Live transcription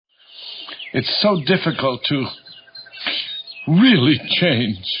It's so difficult to really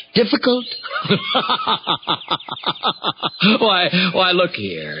change. Difficult? Why, look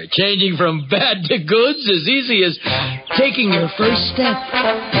here. Changing from bad to good's as easy as taking your first step.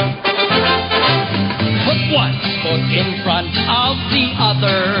 Put one foot in front of the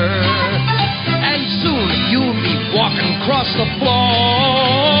other, and soon you'll be walking across the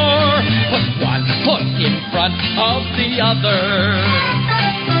floor. Put one foot in front of the other,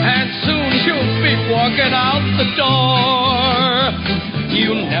 and soon you'll be walking out the door.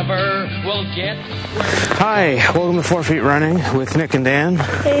 You never will get... Hi, welcome to 4 Feet Running with Nick and Dan.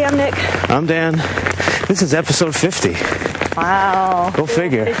 Hey, I'm Nick. I'm Dan. This is episode 50. Wow. Go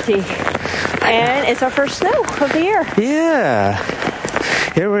figure. 50. And it's our first snow of the year. Yeah.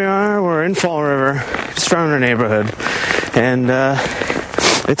 Here we are. We're in Fall River, just around our neighborhood. And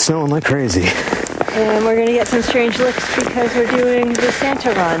it's snowing like crazy. And we're going to get some strange looks because we're doing the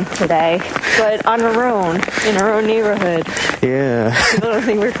Santa run today. But on our own, in our own neighborhood. Yeah. People don't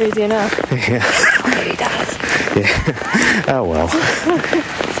think we're crazy enough. Yeah. Nobody does. Yeah. Oh, well.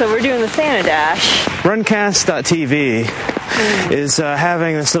 So we're doing the Santa Dash. Runcast.tv is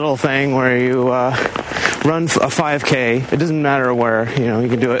having this little thing where you run a 5K. It doesn't matter where, you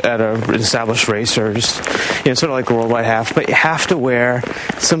can do it at an established race or just, sort of like a worldwide half, but you have to wear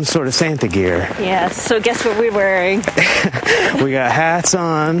some sort of Santa gear. Yes, so guess what we're wearing? We got hats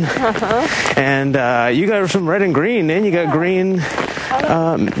on, and you got some red and green, and you got green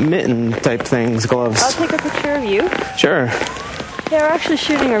mitten type things, gloves. I'll take a picture of you. Sure. Yeah, we're actually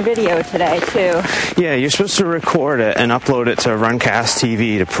shooting our video today, too. Yeah, you're supposed to record it and upload it to Runcast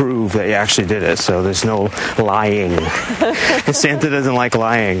TV to prove that you actually did it, so there's no lying. Santa doesn't like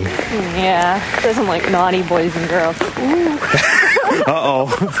lying. Yeah, doesn't like naughty boys and girls. Ooh.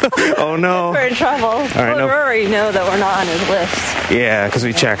 Uh-oh. Oh, no. We're in trouble. All right, we already know that we're not on his list. Yeah, because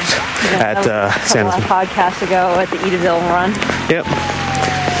we checked at Santa's... A podcast ago at the Edaville Run. Yep.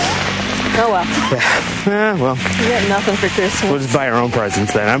 Oh, well. Yeah, well. You get nothing for Christmas. We'll just buy our own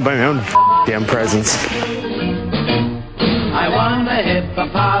presents then. I'm buying my own damn presents. I want a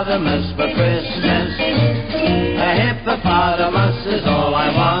hippopotamus for Christmas. A hippopotamus is all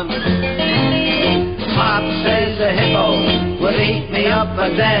I want. Pop says a hippo will eat me up,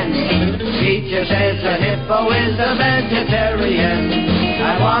 but then teacher says a hippo is a vegetarian.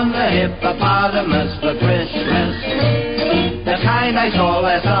 I want a hippopotamus for Christmas. The kind I saw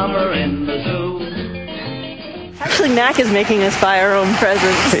last summer in the zoo. Actually, Mac is making us buy our own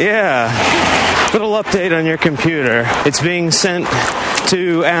presents. Yeah. Little update on your computer. It's being sent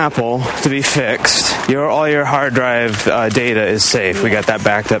to Apple to be fixed. All your hard drive data is safe. We got that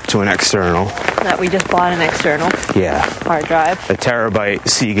backed up to an external. That we just bought an external. Yeah. Hard drive. A terabyte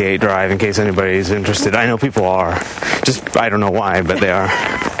Seagate drive, in case anybody's interested. I know people are. Just, I don't know why, but they are.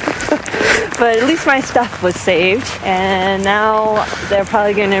 But at least my stuff was saved, and now they're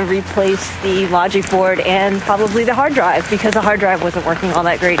probably going to replace the logic board and probably the hard drive, because the hard drive wasn't working all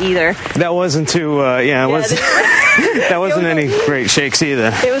that great either. That wasn't too, that wasn't any great shakes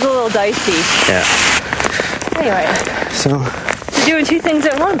either. It was a little dicey. Yeah. Anyway. So... we're doing two things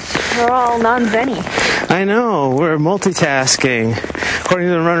at once. We're all non-zenny. I know, we're multitasking. According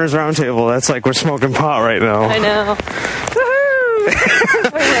to the Runners Roundtable, that's like we're smoking pot right now. I know. Woohoo!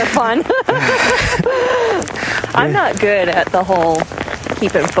 Way more fun. I'm not good at the whole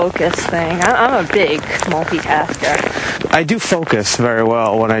keep it focused thing. I'm a big multitasker. I do focus very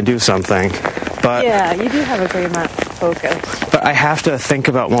well when I do something, but... yeah, you do have a great amount of focus. But I have to think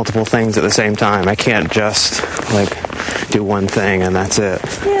about multiple things at the same time. I can't just, do one thing and that's it.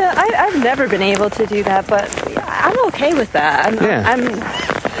 Yeah, I've never been able to do that, but I'm okay with that.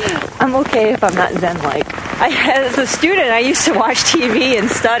 I'm okay if I'm not zen-like. As a student, I used to watch TV and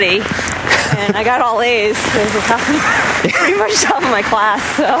study, and I got all A's. It was pretty much top of my class,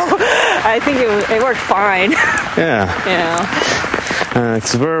 so I think it worked fine. Yeah.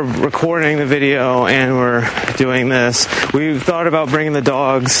 Because we're recording the video and we're doing this. We've thought about bringing the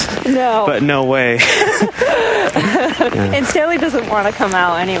dogs. No. But no way. And Stanley doesn't want to come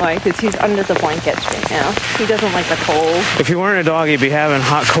out anyway because he's under the blankets right now. He doesn't like the cold. If he weren't a dog, he'd be having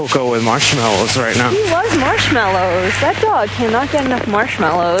hot cocoa with marshmallows right now. He loves marshmallows. That dog cannot get enough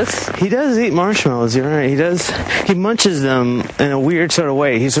marshmallows. He does eat marshmallows, you're right. He does. He munches them in a weird sort of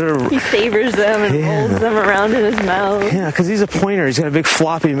way. He savors them and rolls them around in his mouth. Yeah, because he's a pointer. He's got a big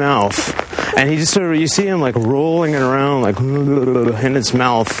floppy mouth. And he just you see him rolling it around in his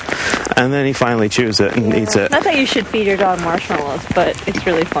mouth. And then he finally chews it and eats it. Not that you should feed your dog marshmallows, but it's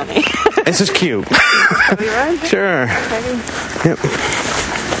really funny. It's just cute. Shall we run? Sure. Ready? Yep.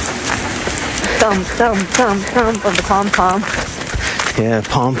 Thump, thump, thump, thump of the pom-pom. Yeah,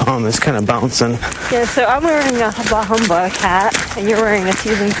 pom-pom is kind of bouncing. Yeah, so I'm wearing a Hubba Humbug hat, and you're wearing a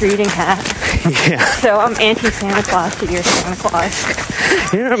season's greeting hat. Yeah. So I'm anti-Santa Claus to your Santa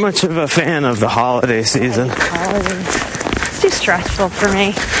Claus. You're not much of a fan of the holiday season. It's too stressful for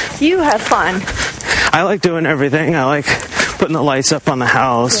me. You have fun. I like doing everything. I like putting the lights up on the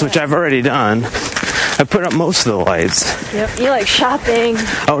house, which I've already done. I put up most of the lights. Yep. You like shopping.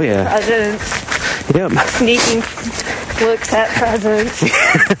 Oh, yeah. Presents. Yep. Sneaking looks at presents.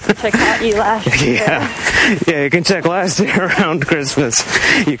 Which I caught you last year. Yeah, you can check last year around Christmas.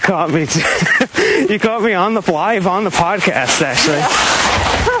 You caught me. You caught me on the live on the podcast, actually.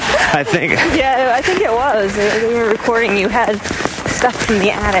 I think. Yeah, I think it was. When we were recording, you had stuff from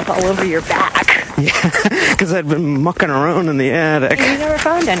the attic all over your back. Yeah, because I'd been mucking around in the attic. And you never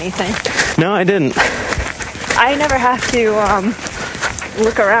found anything. No, I didn't. I never have to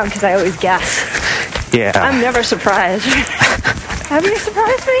look around because I always guess. Yeah. I'm never surprised. Have you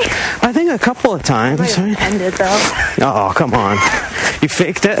surprised me? I think a couple of times. Might have ended though. Oh, come on. You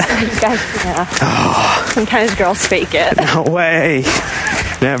faked it? You guys, yeah. Oh. Sometimes girls fake it. No way.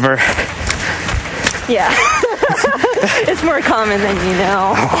 Never. Yeah. It's more common than you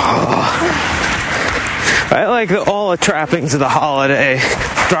know. Oh. I like all the trappings of the holiday.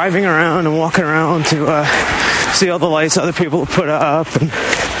 Driving around and walking around to see all the lights other people put up. And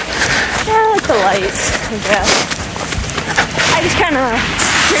yeah, I like the lights, I guess. I just kind of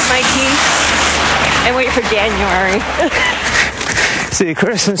grit my teeth and wait for January. See,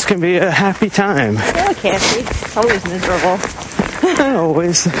 Christmas can be a happy time. Yeah, it can be. It's always miserable.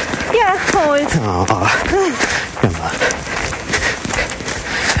 Always. Yeah, always. Aw. Come on.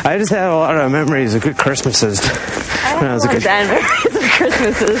 I just have a lot of memories of good Christmases. I have a lot of bad memories of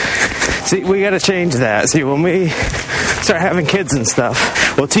Christmases. See, we got to change that. See, when we start having kids and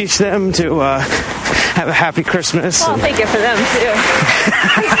stuff, we'll teach them to have a happy Christmas. Well, I'll fake it for them, too.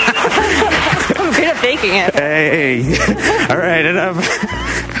 I'm good at faking it. Hey. All right, enough.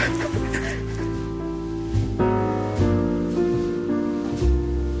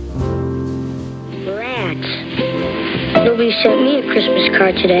 Nobody sent me a Christmas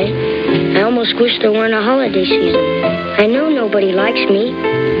card today. I almost wish there weren't a holiday season. I know nobody likes me.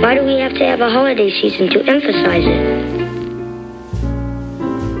 Why do we have to have a holiday season to emphasize it?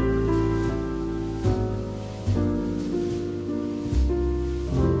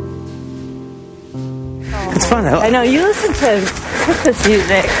 It's fun. I know, you listen to Christmas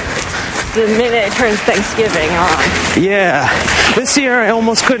music the minute it turns Thanksgiving on. Yeah. This year I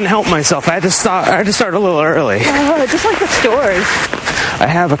almost couldn't help myself. I had to start a little early. Oh, just like the stores. I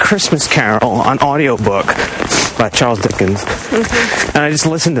have A Christmas Carol on audiobook by Charles Dickens. Mm-hmm. And I just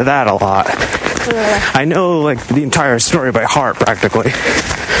listen to that a lot. I know like the entire story by heart practically.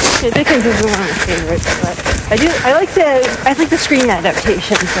 Yeah, Dickens is one of my favorites, but I like the screen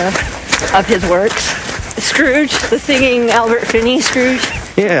adaptations of his works. Scrooge, the singing Albert Finney Scrooge.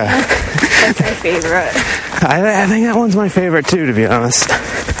 Yeah. That's my favorite. I think that one's my favorite too, to be honest.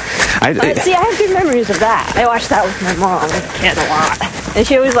 I have good memories of that. I watched that with my mom as a kid a lot. And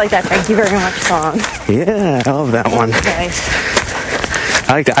she always liked that Thank You Very Much song. Yeah, I love that one. Nice.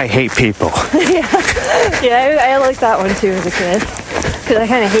 I Hate People. Yeah, I like that one too as a kid. Because I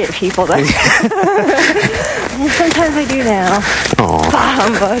kind of hated people then. Sometimes I do now. Aw.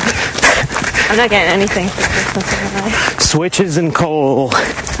 Humbug. I'm not getting anything for Christmas anyway. Switches and coal.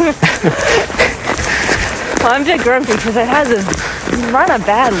 Well, I'm a bit grumpy because I've had this run of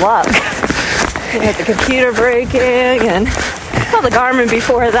bad luck. You know, the computer breaking and the Garmin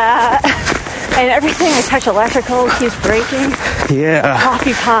before that. And everything I touch electrical keeps breaking. Yeah.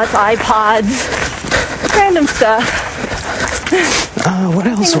 Coffee pots, iPods, random stuff. What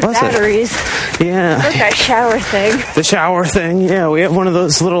else was batteries. it? Yeah. Like that shower thing. The shower thing, yeah. We have one of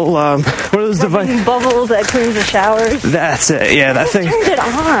those little, devices. Bubbles that cleans the showers. That's it, yeah, that thing. I turned it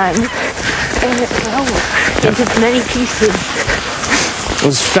on, and it broke into many pieces.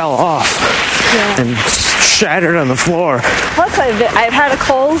 It fell off and shattered on the floor. Plus, I've had a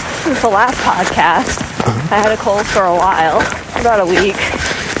cold since the last podcast. I had a cold for a while, about a week.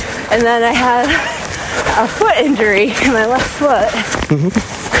 And then I had a foot injury in my left foot,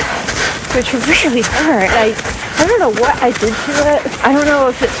 which really hurt. I don't know what I did to it. I don't know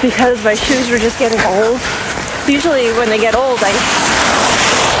if it's because my shoes were just getting old. Usually when they get old,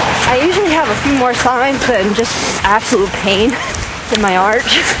 I usually have a few more signs than just absolute pain in my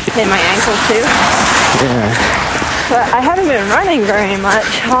arch, in my ankle too. Yeah. But I haven't been running very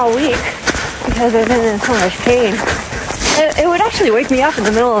much all week because I've been in so much pain. It would actually wake me up in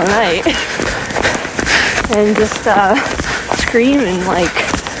the middle of the night and just scream in like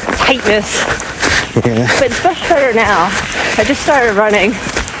tightness. Yeah. But it's much better now. I I just started running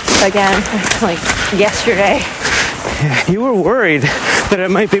again, like yesterday. Yeah, you were worried that it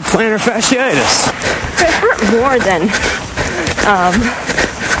might be plantar fasciitis. It hurt more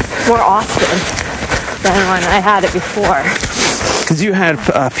often than when I had it before. Because you had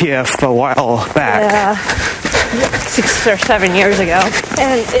PF a while back. Yeah, 6 or 7 years ago.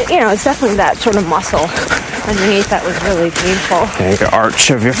 And, it's definitely that sort of muscle underneath that was really painful. Yeah, your arch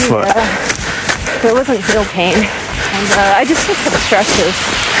of your foot. Yeah. It wasn't heel pain. And I just took some stretches.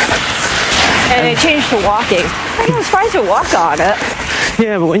 And I changed to walking. It was fine to walk on it.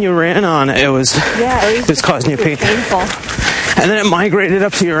 Yeah, but when you ran on it, it was causing you pain. Painful. And then it migrated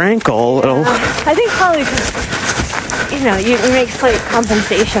up to your ankle a little. I think probably because, you make slight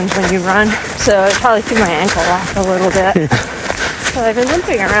compensations when you run. So it probably threw my ankle off a little bit. Yeah. So I've been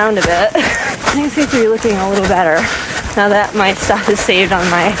limping around a bit. Things seem to be looking a little better now that my stuff is saved on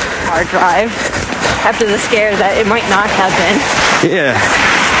my hard drive after the scare that it might not have been. Yeah.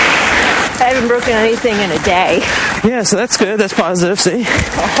 I haven't broken anything in a day. Yeah, so that's good. That's positive, see?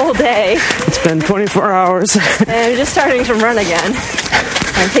 A whole day. It's been 24 hours. And I'm just starting to run again.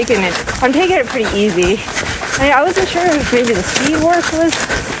 I'm taking it pretty easy. I wasn't sure if maybe the speed work was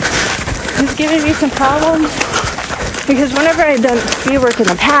giving me some problems. Because whenever I've done speed work in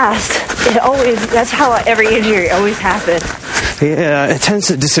the past, that's how every injury always happened. Yeah, it tends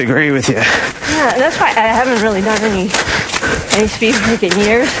to disagree with you. Yeah, that's why I haven't really done any speed work in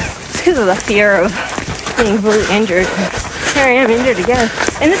years. It's because of the fear of being really injured. Here I am injured again.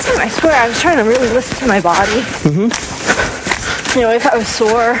 And this time, I swear, I was trying to really listen to my body. Mm-hmm. If I was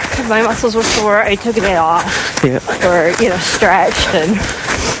sore, if my muscles were sore, I took a day off. Yeah. Or, stretched and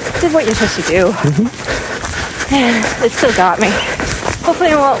did what you're supposed to do. Mm-hmm. And it still got me.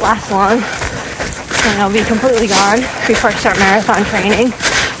 Hopefully it won't last long. And I'll be completely gone before I start marathon training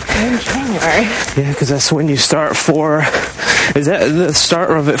in January. Yeah, because that's when you start for... Is that the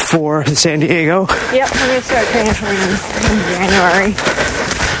start of it for San Diego? Yep, I'm going to start training for in January.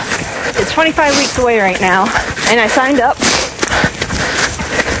 It's 25 weeks away right now, and I signed up.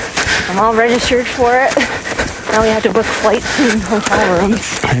 I'm all registered for it. Now we have to book flights and hotel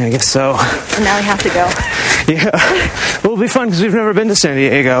rooms. I guess so. And now we have to go. Yeah. Well, it'll be fun because we've never been to San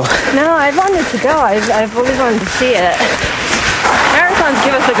Diego. No, I've wanted to go. I've always wanted to see it. Marathons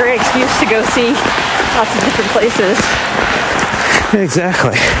give us a great excuse to go see lots of different places.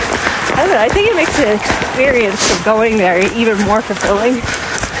 Exactly. I think it makes the experience of going there even more fulfilling.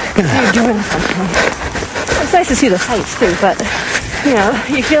 You're doing something. It's nice to see the sights too, but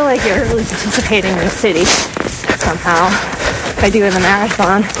you feel like you're really participating in the city somehow by doing the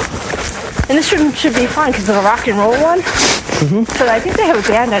marathon. And this should be fun because of the rock and roll one. Mm-hmm. So I think they have a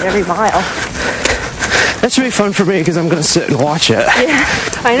band at every mile. That should be fun for me because I'm going to sit and watch it. Yeah,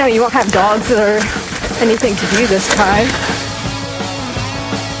 I know you won't have dogs or anything to do this time.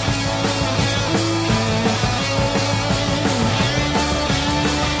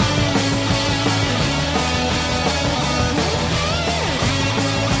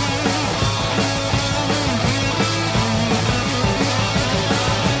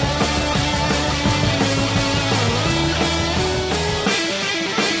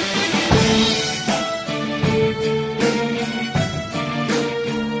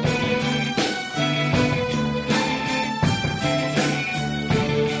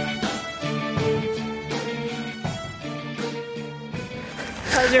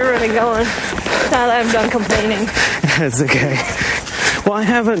 How's your running going? Now that I'm done complaining. That's okay. Well, I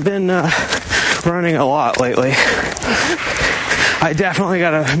haven't been running a lot lately. I definitely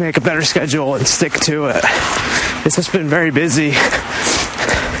got to make a better schedule and stick to it. It's just been very busy.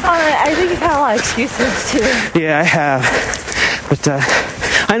 I think you've had a lot of excuses too. Yeah, I have. But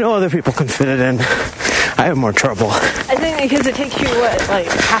I know other people can fit it in. I have more trouble. I think because it takes you, like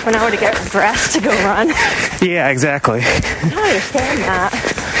half an hour to get dressed to go run? Yeah, exactly. I don't understand that.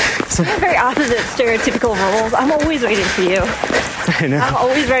 It's very opposite stereotypical roles. I'm always waiting for you. I know. I'm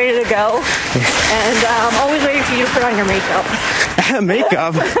always ready to go. And I'm always waiting for you to put on your makeup.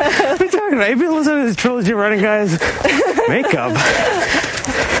 Makeup? What are you talking about? You've been listening to this Trilogy Running Guys? Makeup?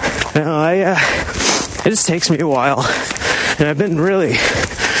 No, it just takes me a while. And I've been really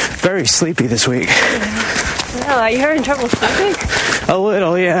very sleepy this week. Oh, are you having trouble sleeping? A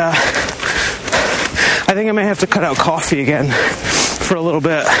little, yeah. I think I may have to cut out coffee again for a little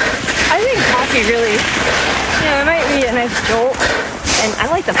bit. I think coffee really, it might be a nice jolt. And I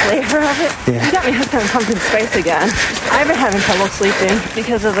like the flavor of it. Yeah. You got me hooked on pumpkin spice again. I've been having trouble sleeping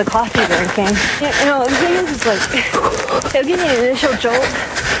because of the coffee drinking. The thing is, it's like, it'll give me an initial jolt.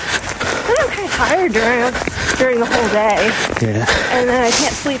 Then I'm kind of tired during the whole day. Yeah. And then I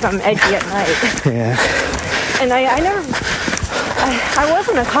can't sleep. I'm edgy at night. Yeah. And I never I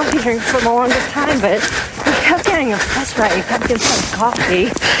wasn't a coffee drinker for the longest time, but I kept getting obsessed by it. I kept getting some coffee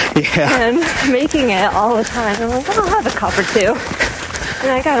and making it all the time. I'm like, I'll have a cup or two.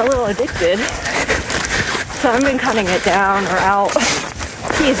 And I got a little addicted. So I've been cutting it down or out.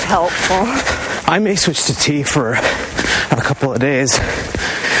 Tea is helpful. I may switch to tea for a couple of days.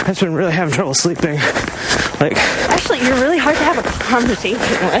 I've just been really having trouble sleeping. Actually, you're really hard to have a conversation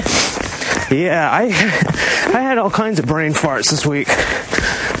with. Yeah, I had all kinds of brain farts this week.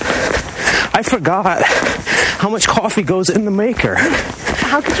 I forgot how much coffee goes in the maker.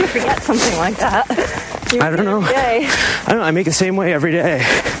 How could you forget something like that? I don't know. I make the same way every day.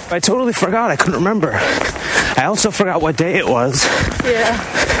 I totally forgot. I couldn't remember. I also forgot what day it was. Yeah.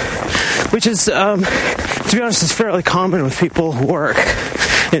 Which is, to be honest, is fairly common with people who work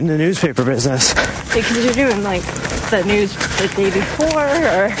in the newspaper business. Because you're doing, like, the news the day before,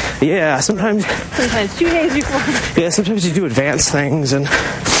 or... Yeah, sometimes 2 days before. Yeah, sometimes you do advanced things, and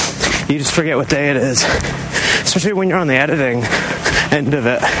you just forget what day it is. Especially when you're on the editing end of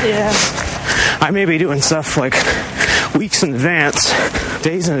it. Yeah. I may be doing stuff, like, weeks in advance,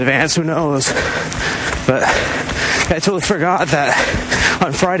 days in advance, who knows. But I totally forgot that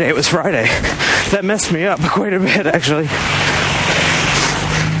on Friday it was Friday. That messed me up quite a bit, actually.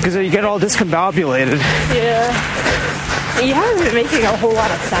 Because you get all discombobulated. Yeah. You haven't been making a whole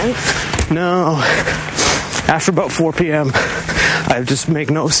lot of sense. No. After about 4 p.m., I just make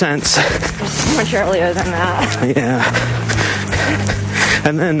no sense. Much earlier than that. Yeah.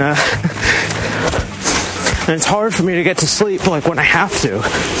 And then, and it's hard for me to get to sleep, like, when I have to.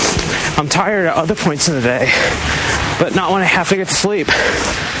 I'm tired at other points in the day, but not when I have to get to sleep.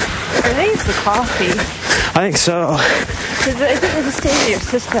 I think it's the coffee. I think so. Because I think it's the state of your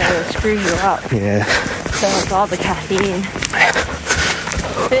system that screws you up. Yeah. So it's all the caffeine.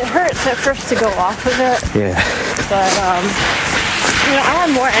 It hurts at first to go off of it. Yeah. But, I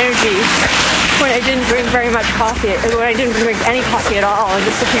had more energy when I didn't drink very much coffee, when I didn't drink any coffee at all, and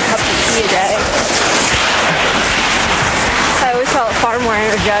just a few cups of tea a day. I always felt far more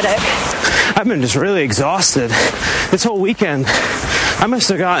energetic. I've been just really exhausted this whole weekend. I must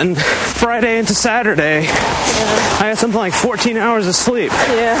have gotten Friday into Saturday. Yeah. I had something like 14 hours of sleep.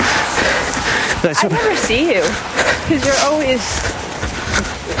 Yeah. I never see you, because you're always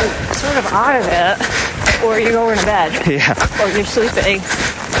sort of out of it, or you're going to bed. Yeah. Or you're sleeping.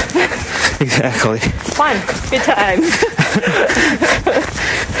 Exactly. It's fun. Good times.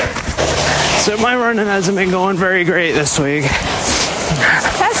 So my running hasn't been going very great this week.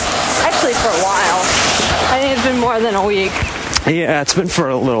 That's actually for a while. I think it's been more than a week. Yeah, it's been for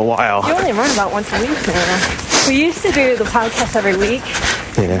a little while. You only run about once a week now. We used to do the podcast every week.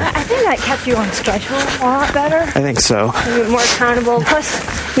 Yeah. I think that kept you on schedule a lot better. I think so. You were more accountable. Plus,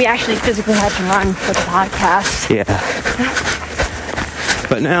 we actually physically had to run for the podcast. Yeah.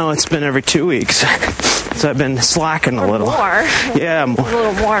 But now it's been every 2 weeks. So I've been slacking a little. More. Yeah, more. A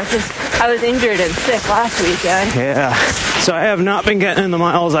little more, because I was injured and sick last weekend. Yeah. So I have not been getting in the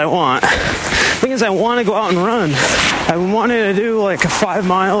miles I want. The thing is, I want to go out and run. I wanted to do like a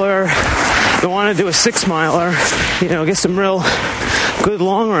 5-miler. I want to do a 6-miler. Get some real good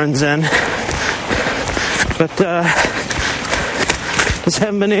long runs in. But just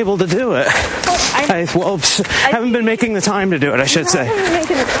haven't been able to do it. I haven't been making the time to do it, I should say. I haven't been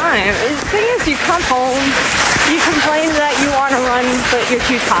making the time. The thing is, you come home, you complain that you want to run, but you're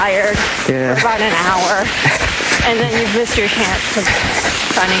too tired for about an hour. And then you've missed your chance of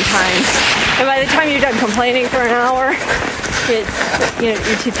running time. And by the time you're done complaining for an hour, you're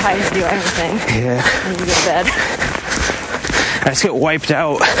too tired to do anything. Yeah. And you go to bed. I just get wiped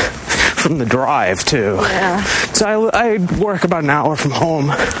out from the drive, too. Yeah. So I work about an hour from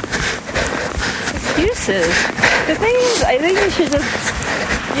home. Excuses. The thing is, I think you should just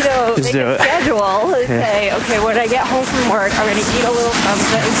make a schedule and say, okay, when I get home from work, I'm going to eat a little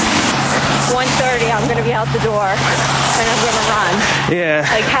something. 1:30, I'm going to be out the door, and I'm going to run. Yeah.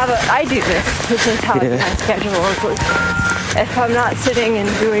 I do this. This is how my schedule is. If I'm not sitting and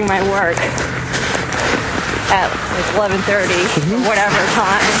doing my work at 11:30, whatever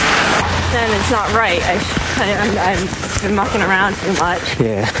time, then it's not right. I've been mucking around too much.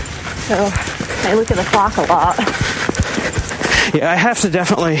 Yeah. So I look at the clock a lot. Yeah, I have to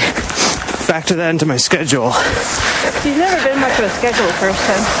definitely factor that into my schedule. You've never been much of a schedule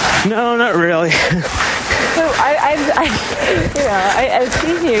person. No, not really. So I've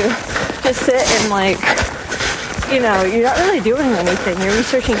seen you just sit and you're not really doing anything. You're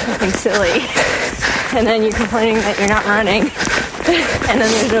researching something silly. And then you're complaining that you're not running. And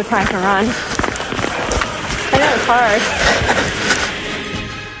then there's no time to run. I know it's hard.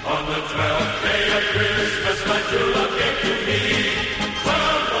 On the 12th day of Christmas, my true love came to me.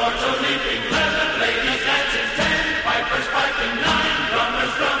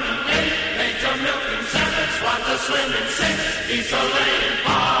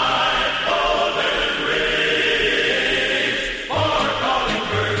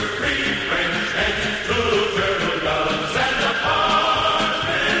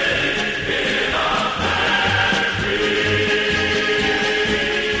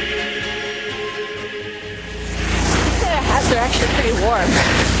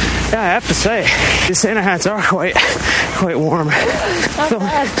 Yeah, I have to say, the Santa hats are quite warm. Not So,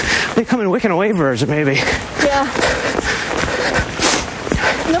 bad. they come in Wiccan Away version, maybe. Yeah.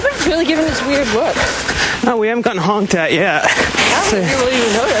 Nobody's really giving this weird look. No, we haven't gotten honked at yet. I don't think people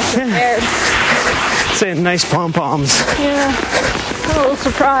even notice. They're scared. Saying nice pom-poms. Yeah. I'm a little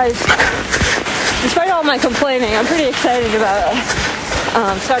surprised. Despite all my complaining, I'm pretty excited about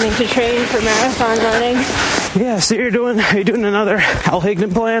starting to train for marathon running. Yeah, so are you doing another Al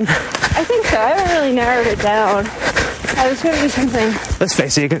Higdon plan? I think so. I haven't really narrowed it down. I was going to do something. Let's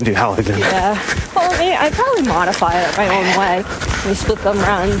face it, you're going to do Al Higdon. Yeah. Well, I mean, I'd probably modify it my own way. We split them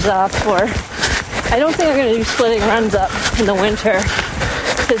runs up, or I don't think I'm going to do splitting runs up in the winter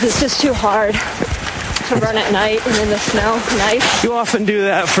because it's just too hard to run at night and in the snow. Night. You often do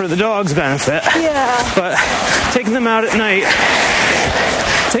that for the dog's benefit. Yeah. But taking them out at night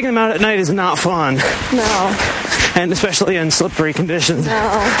is not fun. No. And especially in slippery conditions. No.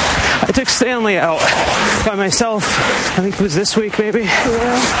 I took Stanley out by myself. I think it was this week, maybe.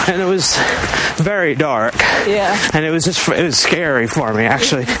 Yeah. And it was very dark. Yeah. And it was scary for me,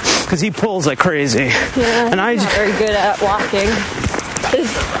 actually, because he pulls like crazy. Yeah. And I'm not very good at walking.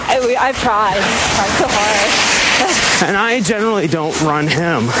 I've tried so hard. And I generally don't run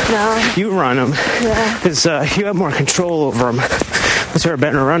him. No. You run him. Yeah. Because you have more control over him. Because you're a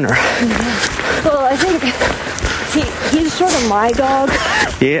better runner. Well, I think he's sort of my dog.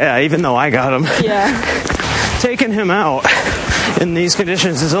 Yeah, even though I got him. Yeah. Taking him out in these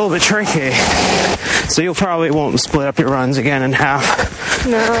conditions is a little bit tricky. So you probably won't split up your runs again in half.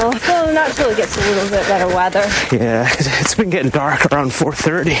 No. Well, not until it gets a little bit better weather. Yeah, 'cause it's been getting dark around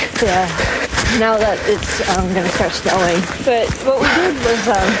 4:30. Yeah. Now that it's going to start snowing. But what we did was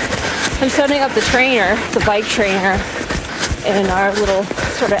I'm setting up the bike trainer, in our little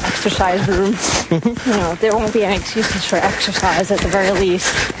sort of exercise room. You know, there won't be any excuses for exercise at the very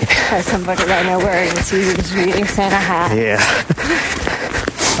least. By somebody I know wearing a Caesar's reading Santa hat. Yeah.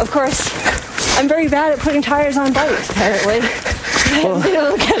 Of course, I'm very bad at putting tires on bikes, apparently. I haven't been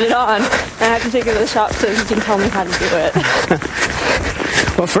able to get it on. I have to take it to the shop so he can tell me how to do it.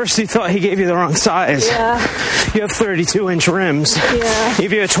 Well, first he thought he gave you the wrong size. Yeah. You have 32-inch rims. Yeah. He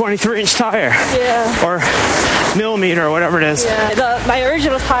gave you a 23-inch tire. Yeah. Or millimeter or whatever it is. Yeah. My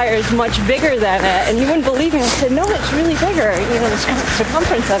original tire is much bigger than it, and he wouldn't believe me. I said, no, it's really bigger. You know, the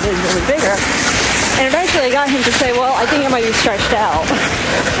circumference of it is really bigger. And eventually I got him to say, well, I think it might be stretched out.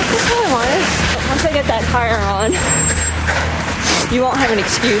 That's what I wanted. But once I get that tire on, you won't have an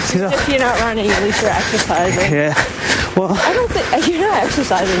excuse. If you're not running, at least you're exercising. Yeah. Well, I don't think you're not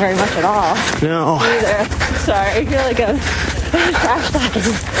exercising very much at all. No. Either. Sorry, you're like a crash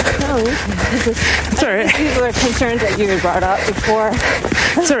talking. No, it's all right. These were concerns that you had brought up before.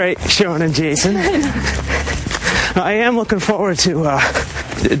 It's all right, Sean and Jason. I am looking forward to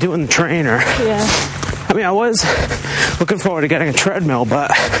doing the trainer. Yeah. I mean, I was looking forward to getting a treadmill,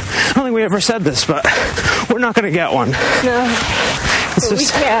 but I don't think we ever said this, but we're not going to get one. No. We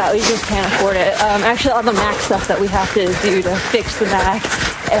just can't afford it. Actually, all the Mac stuff that we have to do to fix the Mac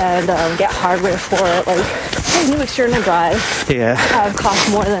and get hardware for it, like a new external drive, have cost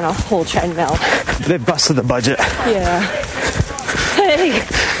more than a whole treadmill. They busted the budget. Yeah. Hey,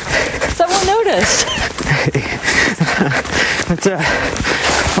 someone noticed. But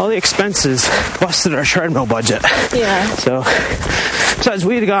all the expenses busted our treadmill budget. Yeah. So, besides,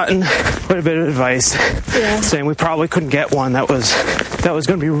 we had gotten quite a bit of advice saying we probably couldn't get one that was going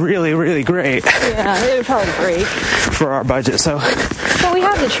to be really, really great. Yeah, it would probably break for our budget. So, but we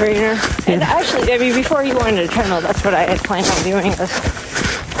have the trainer, and actually, I mean, before you wanted a treadmill, that's what I had planned on doing. Was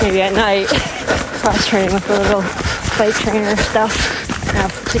maybe at night cross training with a little bike trainer stuff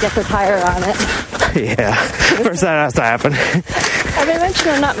to get the tire on it. Yeah, first that has to happen. As I mentioned,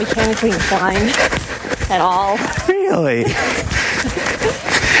 I'm not mechanically inclined at all. Really?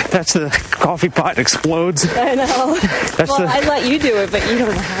 That's the coffee pot explodes. I know. I let you do it, but you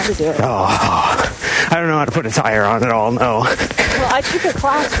don't know how to do it. Oh, I don't know how to put a tire on at all, no. Well, I took a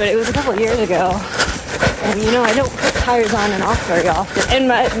class, but it was a couple of years ago. And, you know, I don't put tires on and off very often. And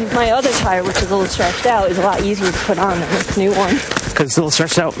my other tire, which is a little stretched out, is a lot easier to put on than this new one. Because it's a little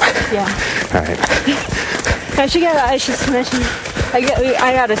stretched out? Yeah. All right. I should mention, I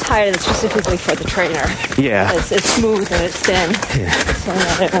got a tire that's specifically for the trainer. Yeah. It's smooth and it's thin. Yeah. So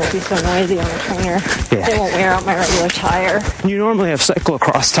that it won't be so noisy on the trainer. Yeah. They won't wear out my regular tire. You normally have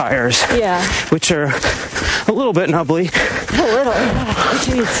cyclocross tires. Yeah. Which are a little bit nubbly. A little, yeah.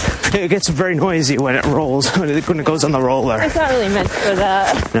 Jeez. It gets very noisy when it rolls, when it goes on the roller. It's not really meant for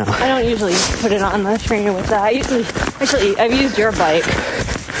that. No. I don't usually put it on the trainer with that. I've used your bike.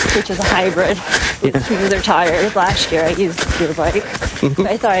 which is a hybrid with smoother tires. Last year I used the pure bike.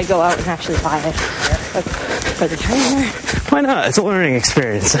 I thought I'd go out and actually buy it for the trainer. Why not? It's a learning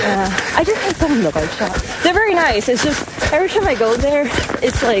experience. Yeah. I just hate going to the bike shop. They're very nice. It's just every time I go there,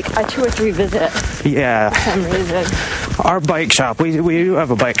 it's like a 2 or 3 visit. Yeah. For some reason. Our bike shop, we do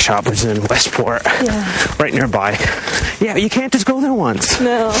have a bike shop, which is in Westport, right nearby. Yeah, you can't just go there once.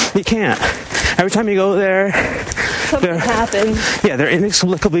 No. You can't. Every time you go there, something happens. Yeah, they're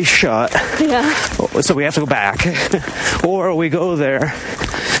inexplicably shut. Yeah. So we have to go back. Or we go there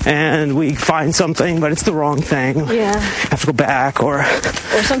and we find something, but it's the wrong thing. Yeah. Have to go back, or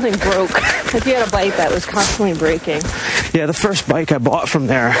something broke. If you had a bike that was constantly breaking. Yeah, the first bike I bought from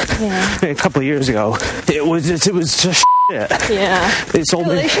there a couple of years ago, it was just shit. Yeah. They sold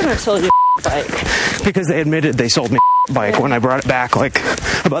me. They shouldn't have sold you a bike. Because they admitted they sold me a bike when I brought it back, like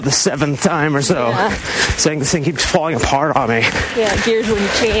about the 7th time or so, saying this thing keeps falling apart on me. Yeah, gears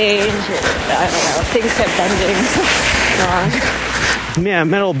wouldn't change. I don't know. Things kept bending. Yeah,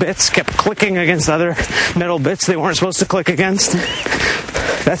 metal bits kept clicking against other metal bits they weren't supposed to click against.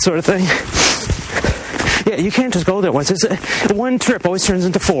 That sort of thing. Yeah, you can't just go there once. One trip always turns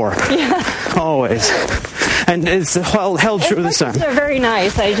into 4. Yeah. Always. And it's held true this time. They're very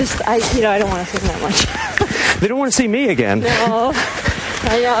nice. I don't want to see them that much. They don't want to see me again. No.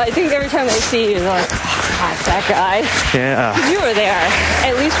 I know. I think every time they see you, they're like, oh, that guy. Yeah. You were there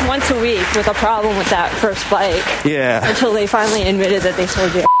at least once a week with a problem with that first bike. Yeah. Until they finally admitted that they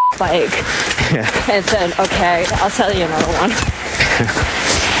sold you a bike. Yeah. And said, okay, I'll sell you another one.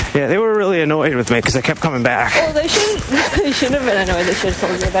 Yeah, they were really annoyed with me because I kept coming back. Well, they shouldn't have been annoyed. They should have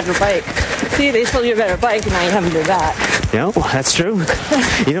sold you a better bike. See, they sold you a better bike, and now you haven't done that. No, that's true.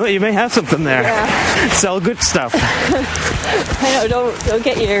 You know what? You may have something there. Yeah. Sell good stuff. I know. Don't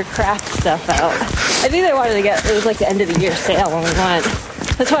get your craft stuff out. I think they wanted to get. It was like the end of the year sale when we went.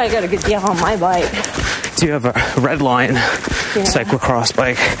 That's why I got a good deal on my bike. Do you have a Redline cyclocross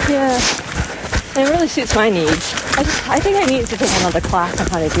bike? Yeah. It really suits my needs. I think I need to take another class on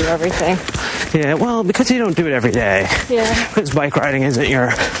how to do everything. Yeah, well, because you don't do it every day. Yeah. Because bike riding isn't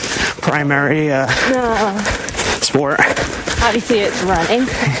your primary sport. Obviously, it's running.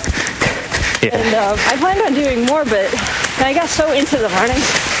 Yeah. And I planned on doing more, but I got so into the running.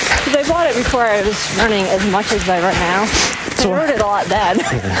 Because I bought it before I was running as much as I run now. So I rode it a lot then,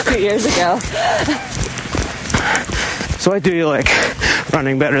 2 years ago. So I do like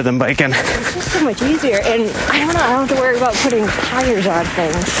running better than biking. It's just so much easier, and I don't know, I don't have to worry about putting tires on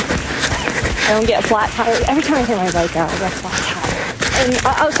things. I don't get flat tires. Every time I take my bike out, I get flat tires. And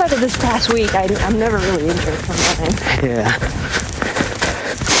outside of this past week, I'm never really injured from running. Yeah.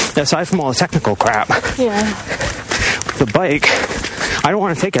 Aside from all the technical crap. Yeah. The bike, I don't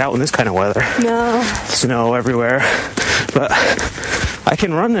want to take it out in this kind of weather. No. Snow everywhere. But I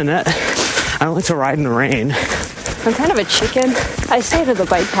can run in it. I don't like to ride in the rain. I'm kind of a chicken. I stay to the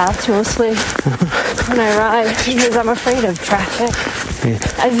bike paths mostly when I ride because I'm afraid of traffic. Yeah.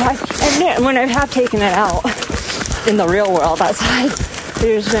 When I have taken it out in the real world outside,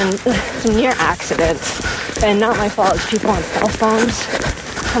 there's been some near accidents. And not my fault, it's people on cell phones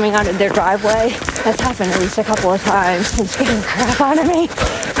coming out of their driveway. That's happened at least a couple of times and scared the crap out of me.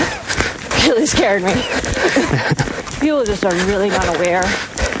 Really scared me. People just are really not aware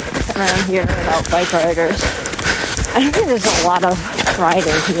around here about bike riders. I don't think there's a lot of riding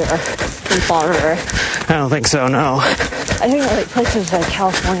here in Fall River. I don't think so, no. I think like places like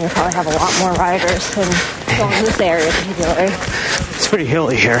California probably have a lot more riders than in this area particularly. It's pretty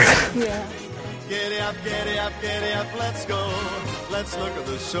hilly here. Yeah. Giddy up, giddy up, giddy up, let's go. Let's look at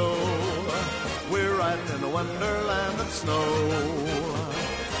the show. We're riding in the wonderland of snow.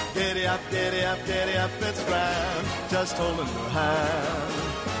 Giddy up, giddy up, giddy up, it's grand. Just holding your hand.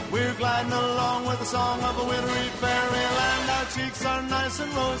 We're gliding along with the song of a wintry fairyland. Our cheeks are nice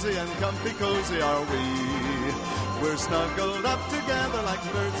and rosy and comfy cozy are we. We're snuggled up together like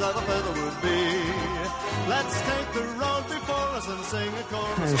birds of a feather would be. Let's take the road before us and sing a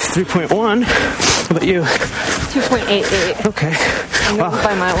chorus. 3.1. How about you? 2.88. Okay. I'm going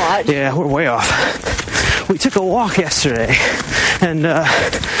by my watch. Yeah, we're way off. We took a walk yesterday and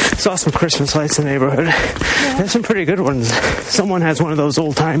saw some Christmas lights in the neighborhood. Yeah. There's some pretty good ones. Someone has one of those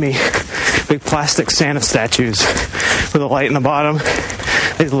old-timey big plastic Santa statues with a light in the bottom.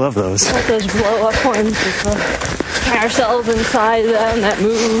 They love those. Like those blow-up ones with the carousels inside them that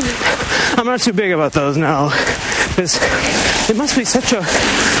move. I'm not too big about those now. Because it must be such a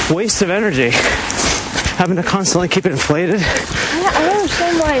waste of energy having to constantly keep it inflated. Yeah, I don't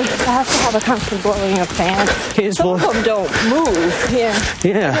understand why you have to have a constant blowing of fans. Some of them don't move. Yeah.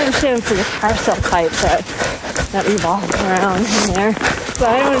 Yeah. I understand for the carousel types that revolve around in there. But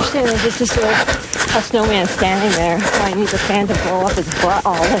I don't understand. It's just a snowman standing there. Why needs a fan to blow up his butt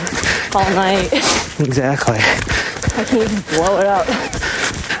all night? Exactly. Why can't you just blow it up?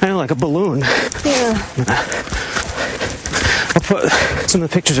 I know, like a balloon. Yeah. I'll put some of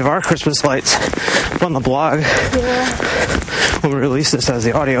the pictures of our Christmas lights up on the blog. Yeah. When we release this as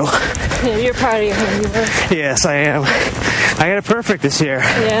the audio. Yeah, you're proud of your handiwork. Yes, I am. I got it perfect this year.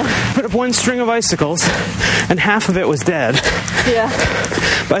 Yeah. Put up one string of icicles, and half of it was dead. Yeah.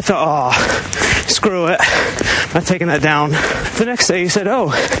 But I thought, screw it. I'm not taking that down. The next day, he said,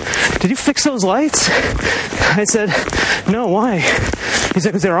 did you fix those lights? I said, no, why? He said,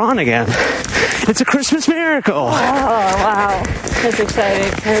 because they're on again. It's a Christmas miracle. Oh, wow. That's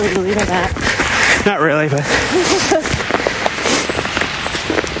exciting. I really believe in that. Not really, but...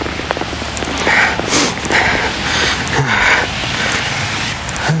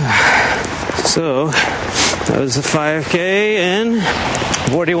 So, that was the 5K in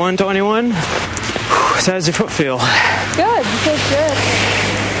 41:21. So how does your foot feel? Good. It feels good.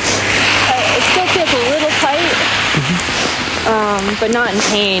 It still feels a little tight, but not in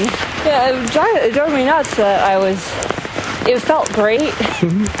pain. Yeah, it drove me nuts that it felt great.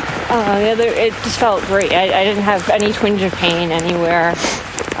 It just felt great. I didn't have any twinge of pain anywhere.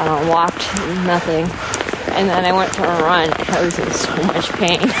 Walked, nothing. And then I went for a run. I was in so much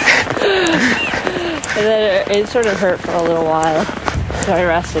pain. And then it sort of hurt for a little while. So I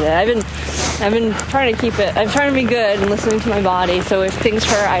rested it. I've been trying to keep it. I'm trying to be good and listening to my body. So if things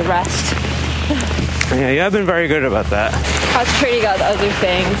hurt, I rest. Yeah, I've been very good about that. Concentrating on other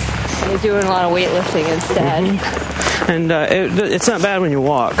things. And doing a lot of weightlifting instead. Mm-hmm. And it's not bad when you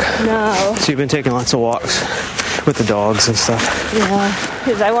walk. No. So you've been taking lots of walks with the dogs and stuff. Yeah,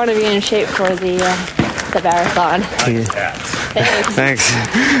 because I want to be in shape for the marathon. Yeah. Thanks.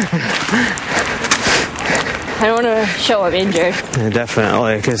 I don't want to show I'm injured. Yeah,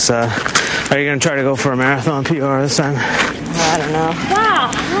 definitely, because are you going to try to go for a marathon PR this time? I don't know.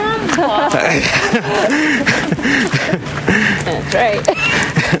 Wow. That's right.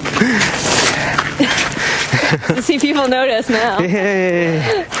 See, people notice now. Yay.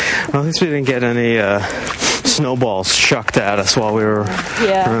 Well, at least we didn't get any snowballs shucked at us while we were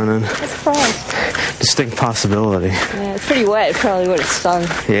running. That's fun. Distinct possibility. Yeah, it's pretty wet. It probably would have stung.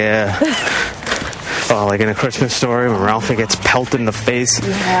 Yeah. Oh, like in A Christmas Story when Ralphie gets pelted in the face.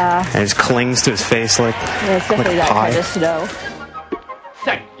 Yeah. And just clings to his face like it's definitely that pie. kind of snow.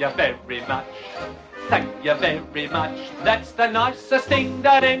 Thank you very much. Thank you very much. That's the nicest thing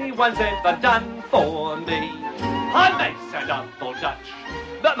that anyone's ever done for me. I may sound awful Dutch,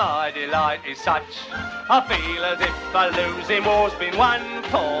 but my delight is such. I feel as if a losing war's been won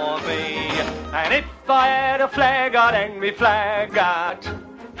for me. And if I had a flag, I'd hang me flag out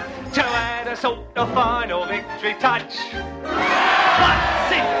to add a sort of final victory touch. But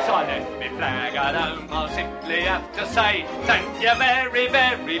since I left me flag at home, I'll simply have to say thank you very,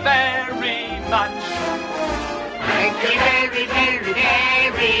 very, very much. Thank you very, very,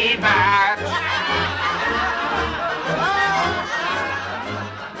 very much.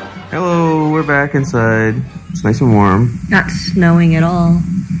 Hello, we're back inside. It's nice and warm. Not snowing at all.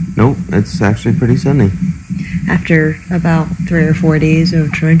 Nope, it's actually pretty sunny. After about 3 or 4 days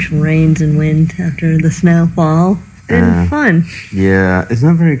of torrential rains and wind after the snowfall. It's been fun. Yeah, it's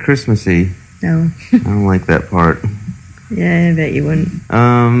not very Christmassy. No. I don't like that part. Yeah, I bet you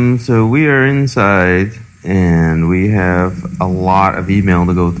wouldn't. So we are inside, and we have a lot of email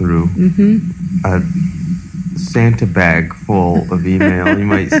to go through. Mm-hmm. A Santa bag full of email, you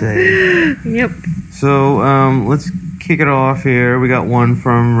might say. Yep. So let's kick it off here. We got one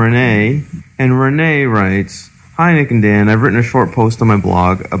from Renee, and Renee writes, "Hi, Nick and Dan. I've written a short post on my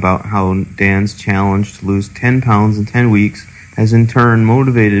blog about how Dan's challenge to lose 10 pounds in 10 weeks has in turn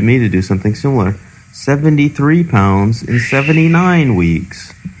motivated me to do something similar. 73 pounds in 79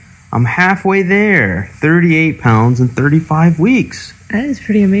 weeks. I'm halfway there. 38 pounds in 35 weeks. That is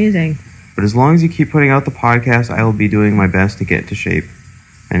pretty amazing. But as long as you keep putting out the podcast, I will be doing my best to get to shape."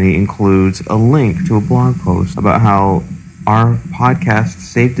 And he includes a link to a blog post about how our podcast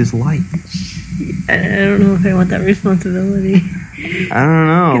saved his life. I don't know if I want that responsibility. I don't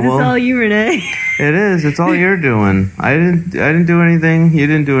know. Because it's all you, Renee. It is. It's all you're doing. I didn't do anything. You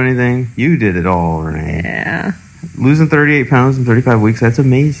didn't do anything. You did it all, Renee. Yeah. Losing 38 pounds in 35 weeks, that's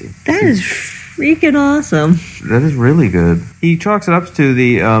amazing. That is freaking awesome. That is really good. He chalks it up to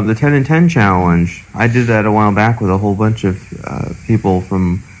the 10 and 10 challenge. I did that a while back with a whole bunch of people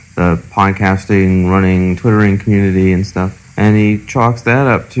from the podcasting, running, Twittering community and stuff. And he chalks that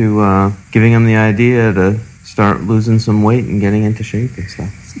up to giving him the idea to start losing some weight and getting into shape and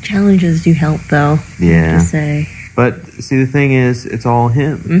stuff. The challenges do help, though. Yeah. I have to say. But see, the thing is, it's all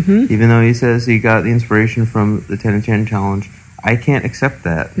him. Mm-hmm. Even though he says he got the inspiration from the 10 and 10 challenge, I can't accept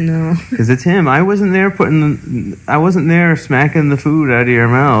that. No. Because it's him. I wasn't there smacking the food out of your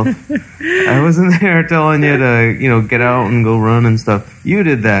mouth. I wasn't there telling you to, get out and go run and stuff. You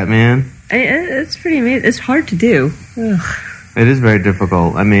did that, man. It's pretty amazing. It's hard to do. Ugh. It is very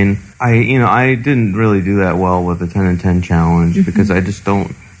difficult. I mean, I didn't really do that well with the 10 and 10 challenge because I just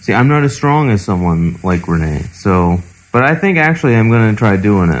don't... See, I'm not as strong as someone like Renee. So, but I think actually I'm going to try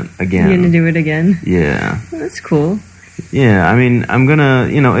doing it again. You're going to do it again? Yeah. Well, that's cool. Yeah, I mean, I'm going to,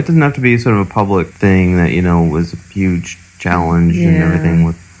 it doesn't have to be sort of a public thing that, was a huge challenge and everything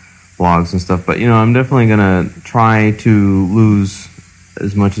with blogs and stuff. But, I'm definitely going to try to lose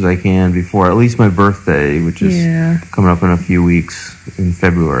as much as I can before at least my birthday, which is coming up in a few weeks in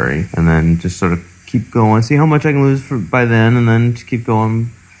February. And then just sort of keep going, see how much I can lose by then, and then just keep going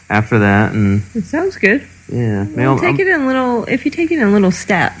after that. And it sounds good. Yeah. Well, if you take it in little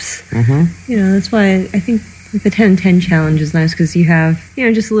steps, mm-hmm. That's why I think the 10-10 challenge is nice because you have,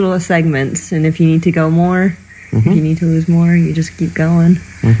 just little segments. And if you need to go more, if you need to lose more, you just keep going.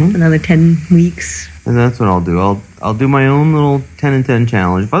 Another 10 weeks. And that's what I'll do. I'll do my own little 10 and 10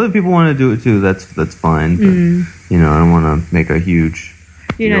 challenge. If other people want to do it too, that's fine. But, I don't want to make a huge...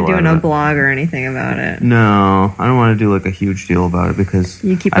 You're not doing a blog or anything about it. No, I don't want to do like a huge deal about it because...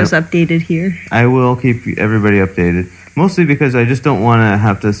 You keep us updated here? I will keep everybody updated. Mostly because I just don't want to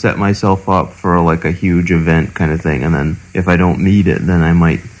have to set myself up for like a huge event kind of thing. And then if I don't meet it, then I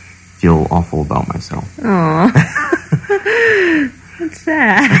might feel awful about myself. Aw. That's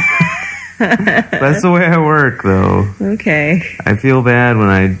sad. That's the way I work, though. Okay. I feel bad when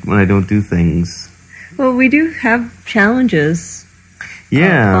I don't do things. Well, we do have challenges.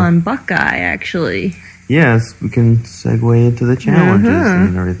 Yeah. On Buckeye, actually. Yes, we can segue into the challenges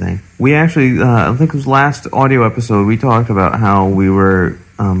and everything. We actually, I think it was last audio episode, we talked about how we were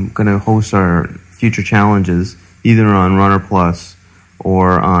going to host our future challenges either on Runner Plus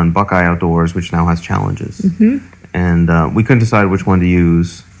or on Buckeye Outdoors, which now has challenges. And we couldn't decide which one to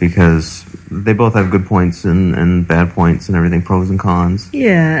use because they both have good points and bad points and everything, pros and cons.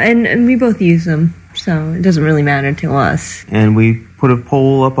 Yeah, and we both use them, so it doesn't really matter to us. And we put a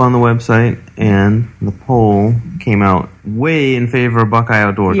poll up on the website, and the poll came out way in favor of Buckeye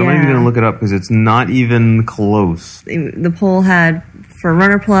Outdoors. I'm not even going to look it up because it's not even close. The poll had for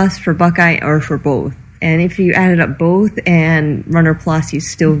Runner Plus, for Buckeye, or for both. And if you added up both and Runner Plus, you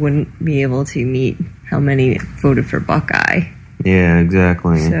still wouldn't be able to meet how many voted for Buckeye. Yeah,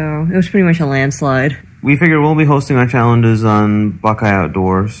 exactly. So it was pretty much a landslide. We figure we'll be hosting our challenges on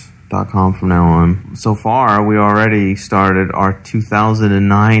BuckeyeOutdoors.com from now on. So far, we already started our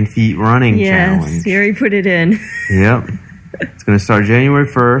 2009 feet running challenge. Yes, you already put it in. Yep. It's going to start January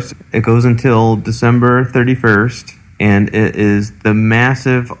 1st. It goes until December 31st. And it is the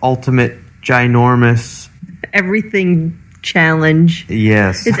massive, ultimate, ginormous... everything challenge.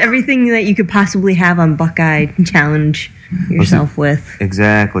 Yes. It's everything that you could possibly have on Buckeye challenge yourself with.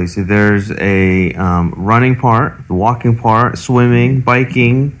 Exactly. So there's a running part, the walking part, swimming,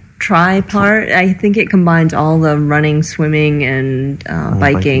 biking. Part. I think it combines all the running, swimming, and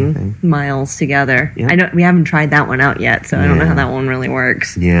biking miles together. Yep. We haven't tried that one out yet, so I don't know how that one really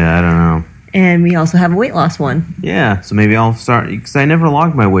works. Yeah, I don't know. And we also have a weight loss one. Yeah, so maybe I'll start, because I never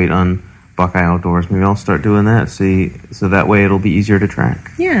logged my weight on Buckeye Outdoors. Maybe I'll start doing that, so that way it'll be easier to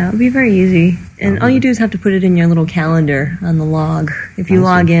track. Yeah, it'll be very easy. And all you do is have to put it in your little calendar on the log. If you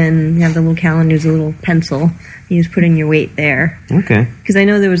log in, you have the little calendar, there's a little pencil. You just put in your weight there. Okay. Because I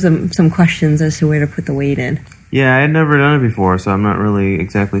know there was some questions as to where to put the weight in. Yeah, I had never done it before, so I'm not really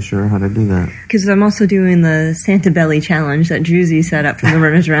exactly sure how to do that. Because I'm also doing the Santa Belly challenge that Druzy set up from the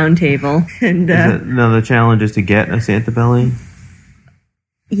Runners Roundtable. And the challenge is to get a Santa Belly?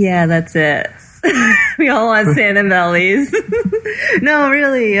 Yeah, that's it. We all want Santa Bellies. No,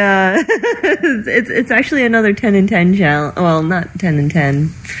 really, it's actually another 10 and 10 challenge. Well, not 10 and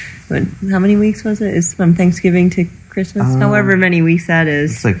 10. But how many weeks was it? It's from Thanksgiving to Christmas. However many weeks that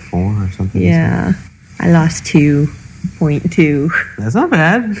is. It's like 4 or something. Yeah. I lost 2.2. That's not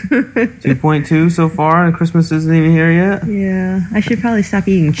bad. 2.2 so far, and Christmas isn't even here yet? Yeah. I should probably stop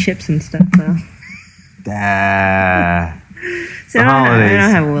eating chips and stuff, though. So I don't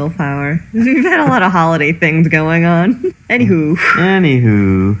have willpower. We've had a lot of holiday things going on.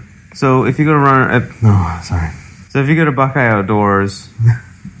 Anywho. So if you go to So if you go to Buckeye Outdoors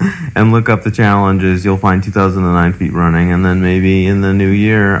and look up the challenges, you'll find 2009 feet running, and then maybe in the new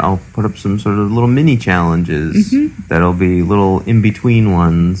year I'll put up some sort of little mini challenges that'll be little in-between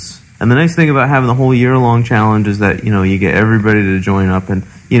ones. And the nice thing about having the whole year-long challenge is that, you get everybody to join up, and,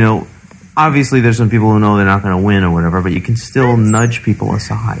 obviously there's some people who know they're not going to win or whatever, but you can still nudge people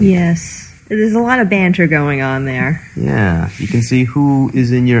aside. Yes. There's a lot of banter going on there. Yeah. You can see who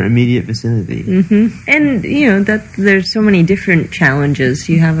is in your immediate vicinity. Mm-hmm. And, that there's so many different challenges.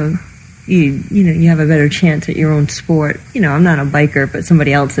 You have a better chance at your own sport. I'm not a biker, but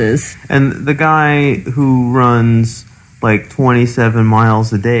somebody else is. And the guy who runs like 27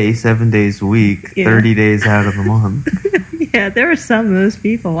 miles a day, 7 days a week, 30 days out of the month. Yeah, there are some of those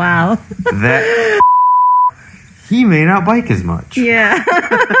people. Wow. He may not bike as much. Yeah.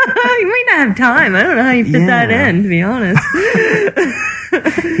 You might not have time. I don't know how you fit that in, to be honest.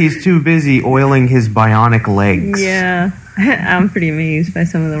 He's too busy oiling his bionic legs. Yeah. I'm pretty amazed by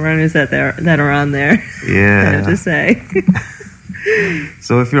some of the runners that are on there. Yeah. I have to say.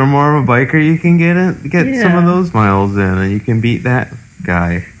 So if you're more of a biker, you can get some of those miles in, and you can beat that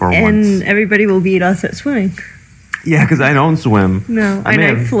guy for once. And everybody will beat us at swimming. Yeah, because I don't swim. No,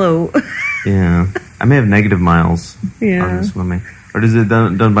 I float. Yeah. I may have negative miles on swimming. Or is it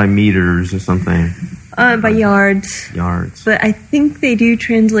done by meters or something? By yards. Yards. But I think they do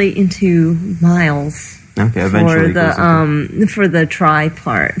translate into miles. Okay, eventually for the try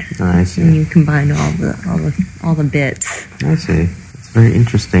part. Oh, I see. And you combine all the bits. I see. It's very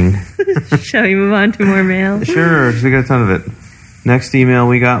interesting. Shall we move on to more mail? Sure, because we got a ton of it. Next email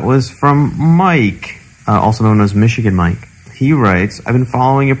we got was from Mike, also known as Michigan Mike. He writes, I've been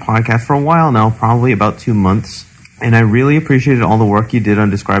following your podcast for a while now, probably about 2 months, and I really appreciated all the work you did on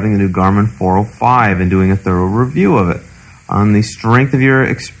describing the new Garmin 405 and doing a thorough review of it. On the strength of your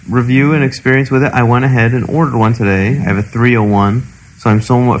review and experience with it, I went ahead and ordered one today. I have a 301, so I'm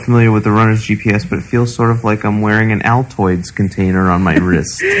somewhat familiar with the runner's GPS, but it feels sort of like I'm wearing an Altoids container on my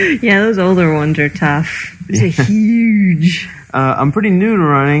wrist. Yeah, those older ones are tough. They're huge. I'm pretty new to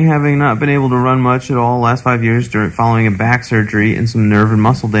running, having not been able to run much at all the last 5 years following a back surgery and some nerve and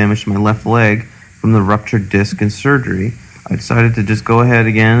muscle damage to my left leg from the ruptured disc and surgery. I decided to just go ahead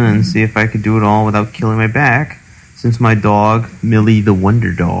again and see if I could do it all without killing my back, since my dog, Millie the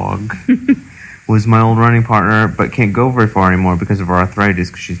Wonder Dog, was my old running partner, but can't go very far anymore because of her arthritis,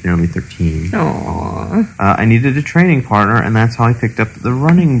 because she's nearly 13. Aww. I needed a training partner, and that's how I picked up the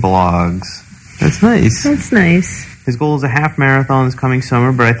running blogs. That's nice. That's nice. His goal is a half marathon this coming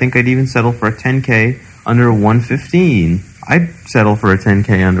summer, but I think I'd even settle for a 10K under 115. I'd settle for a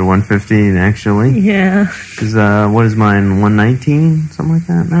 10K under 115, actually. Yeah. Because, what is mine, 119? Something like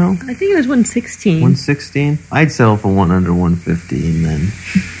that now? I think it was 116. 116? I'd settle for one under 115, then.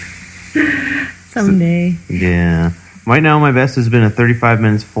 Someday. So, yeah. Right now, my best has been a 35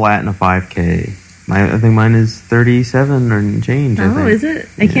 minutes flat and a 5K. I think mine is 37 or change, I think. Oh, is it?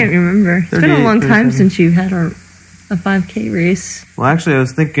 I can't remember. It's been a long time since you had a 5K race. Well, actually, I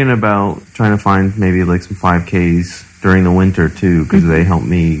was thinking about trying to find maybe like some 5Ks during the winter, too, because they help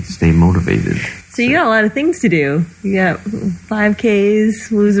me stay motivated. So you got a lot of things to do. You got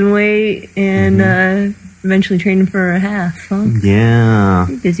 5Ks, losing weight, and eventually training for a half, huh? Yeah.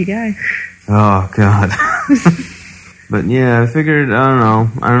 You're a busy guy. Oh, God. But yeah, I figured, I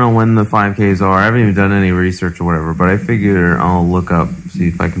don't know when the 5Ks are. I haven't even done any research or whatever, but I figure I'll look up, see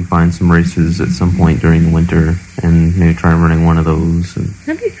if I can find some races at some point during the winter and maybe try running one of those.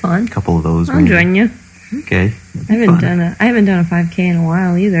 That'd be fun. A couple of those. I'll join you. Okay. I haven't done a 5K in a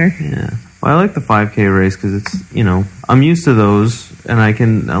while either. Yeah. Well, I like the 5K race because it's, I'm used to those and I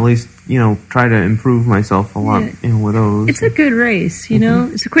can at least, try to improve myself a lot, with those. It's a good race,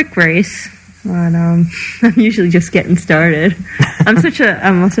 It's a quick race. But I'm usually just getting started. I'm such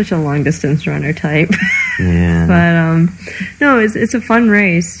a long distance runner type. Yeah. But no, it's a fun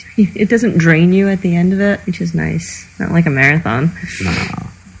race. It doesn't drain you at the end of it, which is nice. Not like a marathon. No.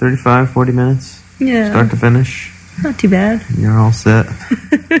 35, 40 minutes. Yeah. Start to finish. Not too bad. You're all set.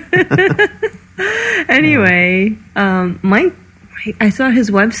 Anyway, Mike, I saw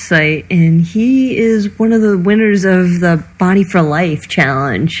his website, and he is one of the winners of the Body for Life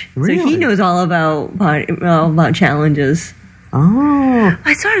challenge. Really? So he knows all about challenges. Oh.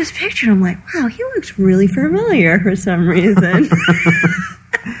 I saw his picture, and I'm like, wow, he looks really familiar for some reason.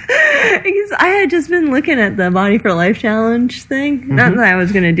 Because I had just been looking at the Body for Life challenge thing. Mm-hmm. Not that I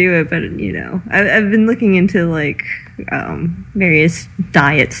was going to do it, but, I've been looking into, various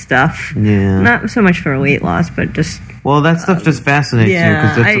diet stuff. Yeah. Not so much for weight loss, but just... Well, that stuff just fascinates you,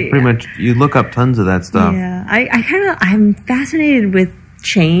 because that's pretty much... You look up tons of that stuff. Yeah. I'm fascinated with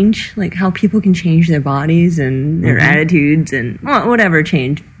change, like how people can change their bodies and their attitudes and whatever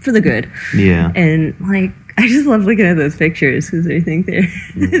change for the good. Yeah. And, I just love looking at those pictures because I think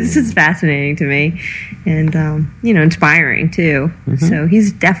it's just fascinating to me and, inspiring too. Mm-hmm. So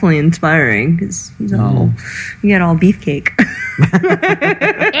he's definitely inspiring because he's you got all beefcake.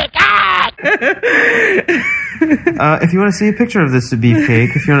 If you want to see a picture of this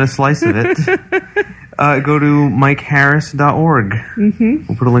beefcake, if you want a slice of it, go to mikeharris.org. Mm-hmm.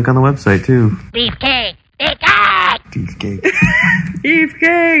 We'll put a link on the website, too. Beefcake! Beefcake! Beefcake.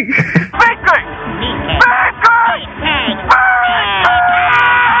 Beefcake! Beefcake!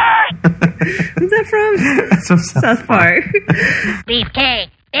 Who's that from? That's from South Park. Beefcake!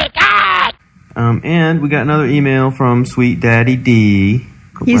 Beefcake! And we got another email from Sweet Daddy D.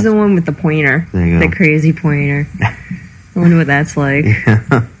 He's the one with the pointer. There you go. The crazy pointer. I wonder what that's like.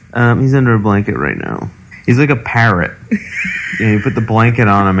 Yeah. He's under a blanket right now. He's like a parrot. You put the blanket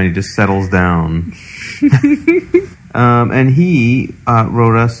on him and he just settles down. And he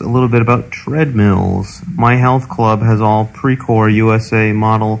wrote us a little bit about treadmills. My health club has all Precor USA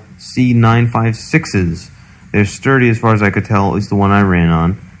model C956s. They're sturdy as far as I could tell, at least the one I ran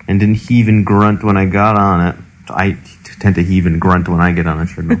on, and didn't heave and grunt when I got on it. I tend to heave and grunt when I get on a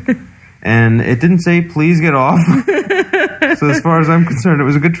treadmill. And it didn't say, please get off. So as far as I'm concerned, it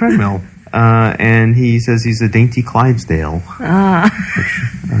was a good treadmill. And he says he's a dainty Clydesdale.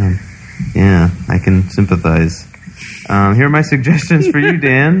 Which, yeah, I can sympathize. Here are my suggestions for you,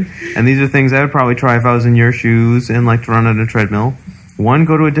 Dan. And these are things I would probably try if I was in your shoes and like to run on a treadmill. 1,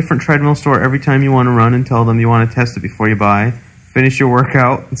 go to a different treadmill store every time you want to run and tell them you want to test it before you buy. Finish your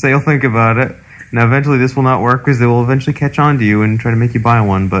workout and say you'll think about it. Now, eventually this will not work because they will eventually catch on to you and try to make you buy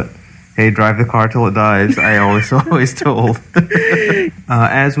one, but hey, drive the car till it dies, I always told.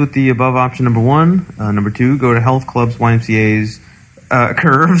 As with the above option number 1, number 2, go to health clubs, YMCA's,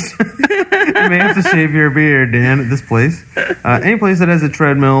 curves. You may have to shave your beard, Dan, at this place. Any place that has a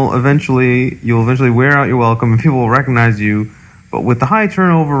treadmill, you'll eventually wear out your welcome and people will recognize you. But with the high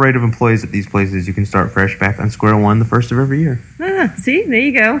turnover rate of employees at these places, you can start fresh back on square one the first of every year. See? There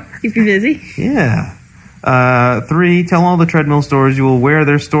you go. Keep you busy. Yeah. 3, tell all the treadmill stores you will wear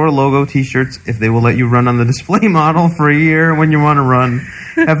their store logo t-shirts if they will let you run on the display model for a year when you want to run.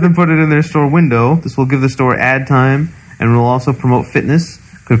 Have them put it in their store window. This will give the store ad time and will also promote fitness.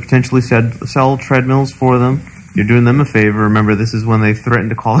 Could potentially sell treadmills for them. You're doing them a favor. Remember, this is when they threaten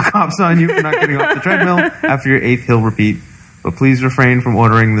to call the cops on you for not getting off the treadmill after your 8th hill repeat. But please refrain from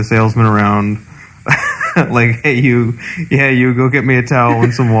ordering the salesman around like, hey, you go get me a towel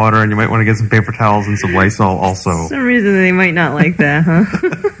and some water, and you might want to get some paper towels and some Lysol also. For some reason they might not like that, huh?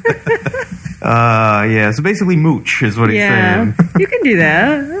 Yeah, so basically mooch is what he's saying. You can do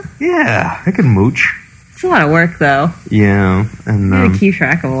that. Yeah, I can mooch. It's a lot of work, though. Yeah, and you gotta keep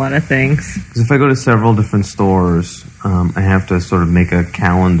track of a lot of things. Because if I go to several different stores, I have to sort of make a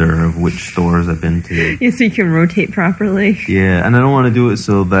calendar of which stores I've been to. Yeah, so you can rotate properly. Yeah, and I don't want to do it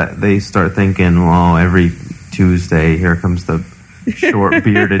so that they start thinking, well, every Tuesday here comes the short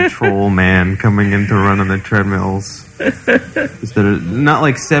bearded troll man coming in to run on the treadmills. Instead of not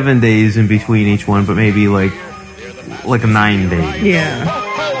like 7 days in between each one, but maybe like 9 days. Yeah.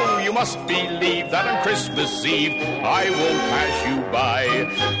 You must believe that on Christmas Eve I won't pass you by.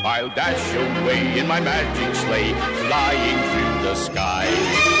 I'll dash away in my magic sleigh, flying through the sky.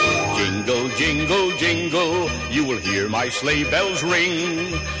 Jingle, jingle, jingle, you will hear my sleigh bells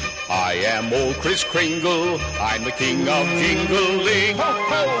ring. I am old Kris Kringle, I'm the king of jingling. Ho,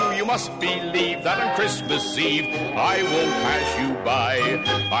 ho, you must believe that on Christmas Eve I won't pass you by.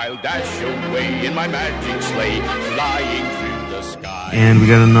 I'll dash away in my magic sleigh, flying through the sky. And we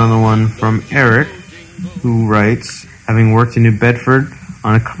got another one from Eric, who writes, having worked in New Bedford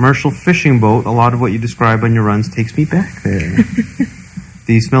on a commercial fishing boat, a lot of what you describe on your runs takes me back there.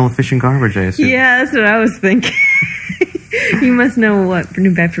 The smell of fish and garbage, I assume. Yeah, that's what I was thinking. You must know what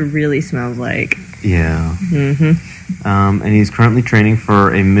New Bedford really smells like. Yeah. Mm-hmm. And he's currently training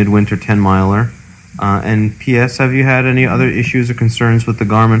for a midwinter 10-miler. And P.S., have you had any other issues or concerns with the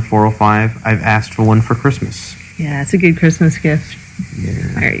Garmin 405? I've asked for one for Christmas. Yeah, it's a good Christmas gift.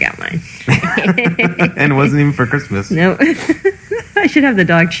 Yeah. I already got mine. And it wasn't even for Christmas. No. I should have the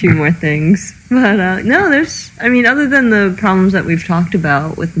dog chew more things. But no, other than the problems that we've talked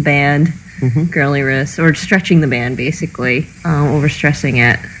about with the band, girly wrists, or stretching the band, basically, overstressing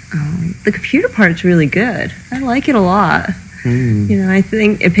it, the computer part's really good. I like it a lot. I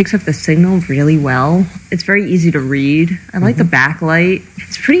think it picks up the signal really well. It's very easy to read. I like the backlight.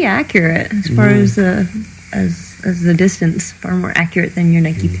 It's pretty accurate as far as the distance, far more accurate than your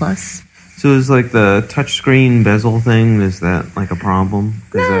Nike Plus. So is like the touchscreen bezel thing, is that like a problem?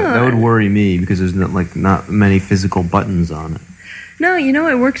 Because that would worry me because there's not many physical buttons on it. No,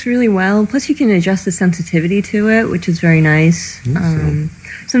 it works really well. Plus you can adjust the sensitivity to it, which is very nice.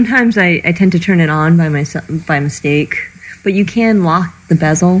 Sometimes I tend to turn it on by mistake, But you can lock the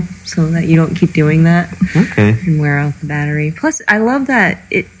bezel so that you don't keep doing that. Okay. And wear out the battery. Plus, I love that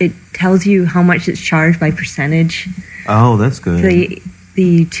it tells you how much it's charged by percentage. Oh, that's good.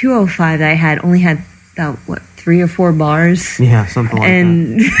 The 205 that I had only had about, 3 or 4 bars? Yeah, something like that.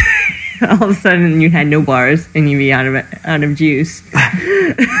 And all of a sudden you had no bars and you'd be out of juice.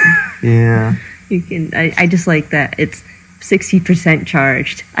 Yeah. I just like that it's 60%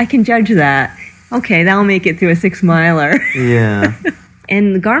 charged. I can judge that. Okay, that'll make it through a 6-miler. Yeah.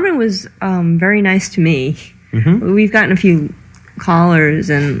 And the Garmin was very nice to me. Mm-hmm. We've gotten a few callers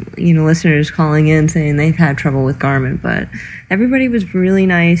and listeners calling in saying they've had trouble with Garmin, but everybody was really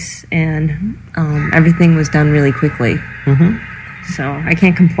nice and everything was done really quickly. Mm-hmm. So I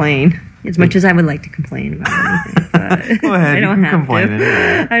can't complain as much as I would like to complain about anything. But Go ahead, I don't you can have complain to.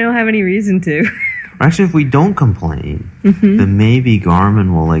 anyway. I don't have any reason to. Actually, if we don't complain, then maybe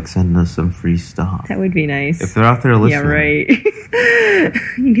Garmin will send us some free stuff. That would be nice. If they're out there listening. Yeah, right.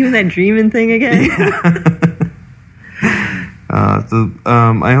 You doing that dreaming thing again?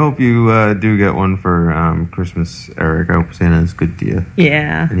 I hope you do get one for Christmas, Eric. I hope Santa is good to you.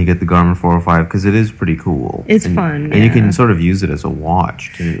 Yeah. And you get the Garmin 405 because it is pretty cool. It's fun, And you can sort of use it as a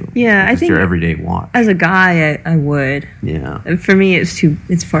watch, too. Yeah, I think your everyday watch. As a guy, I would. Yeah. For me,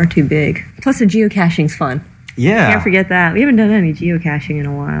 it's far too big. Plus, the geocaching's fun. Yeah. Can't forget that. We haven't done any geocaching in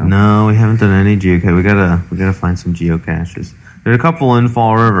a while. No, we haven't done any geocache. We gotta find some geocaches. There's a couple in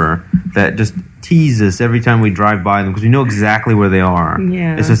Fall River that just tease us every time we drive by them because we know exactly where they are.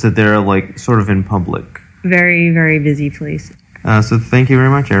 Yeah. It's just that they're sort of in public. Very, very busy place. So thank you very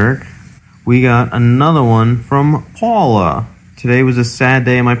much, Eric. We got another one from Paula. Today was a sad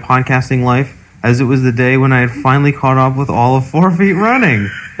day in my podcasting life, as it was the day when I had finally caught up with all of 4 Feet Running.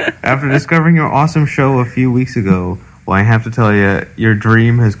 After discovering your awesome show a few weeks ago, well, I have to tell you, your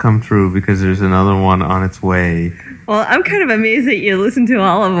dream has come true because there's another one on its way. Well, I'm kind of amazed that you listened to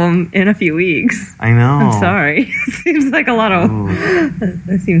all of them in a few weeks. I know. I'm sorry. It seems like a lot of...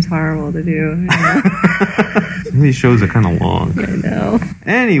 That seems horrible to do. Some of these shows are kind of long. I know.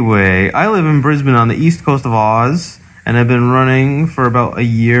 Anyway, I live in Brisbane on the east coast of Oz, and I've been running for about a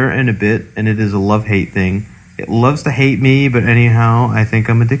year and a bit, and it is a love-hate thing. It loves to hate me, but anyhow, I think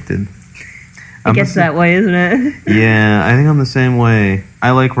I'm addicted. It gets that way, isn't it? Yeah, I think I'm the same way.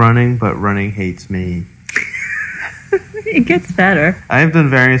 I like running, but running hates me. It gets better. I have done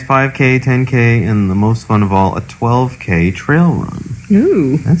various 5K, 10K, and the most fun of all, a 12K trail run.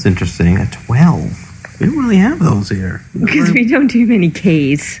 Ooh. That's interesting. A 12. We don't really have those here. Because we don't do many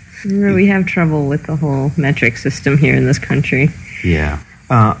Ks. Remember, we have trouble with the whole metric system here in this country. Yeah.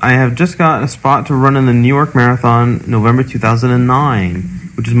 I have just got a spot to run in the New York Marathon November 2009,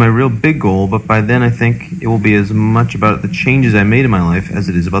 which is my real big goal, but by then I think it will be as much about the changes I made in my life as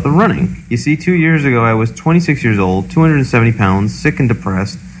it is about the running. You see, 2 years ago I was 26 years old, 270 pounds, sick and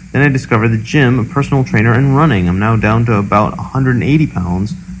depressed. Then I discovered the gym, a personal trainer, and running. I'm now down to about 180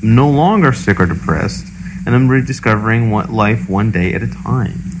 pounds. I'm no longer sick or depressed, and I'm rediscovering life one day at a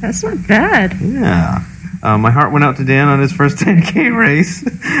time. That's not bad. Yeah. My heart went out to Dan on his first 10K race,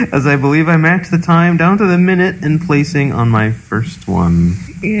 as I believe I matched the time down to the minute in placing on my first one.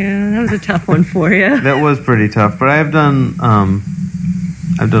 Yeah, that was a tough one for you. That was pretty tough, but I've done a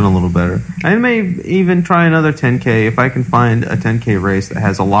little better. I may even try another 10K if I can find a 10K race that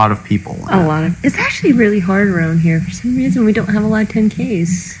has a lot of people. It's actually really hard around here. For some reason, we don't have a lot of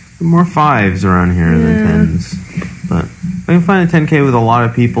 10Ks. More 5s around here than 10s. But if I can find a 10K with a lot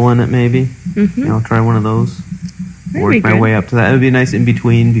of people in it, maybe. I'll try one of those. Work my way up to that. It would be nice in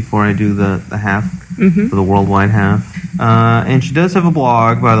between before I do the half, for the worldwide half. And she does have a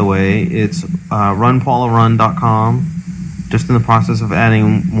blog, by the way. It's runpaularun.com. Just in the process of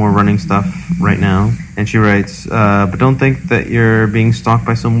adding more running stuff right now. And she writes, but don't think that you're being stalked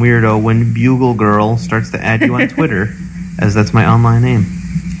by some weirdo when Bugle Girl starts to add you on Twitter, as that's my online name.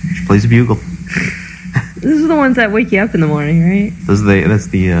 She plays a bugle. These are the ones that wake you up in the morning, right?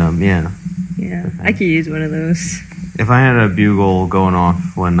 Yeah, I could use one of those. If I had a bugle going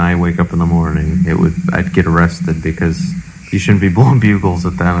off when I wake up in the morning, I'd get arrested because you shouldn't be blowing bugles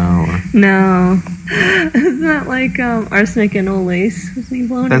at that hour. No. Isn't that like Arsenic and Old Lace? Was he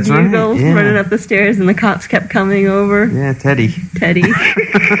blowing a bugle, running up the stairs, and the cops kept coming over? Yeah, Teddy.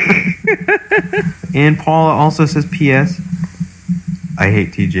 And Paula also says, P.S., I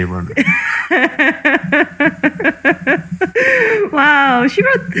hate TJ Runner. Wow, she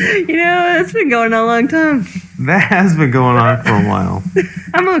wrote, it's been going on a long time. That has been going on for a while.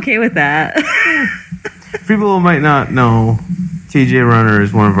 I'm okay with that. People who might not know, TJ Runner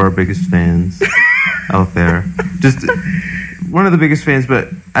is one of our biggest fans out there. Just one of the biggest fans, but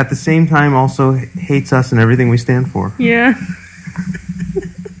at the same time also hates us and everything we stand for. Yeah.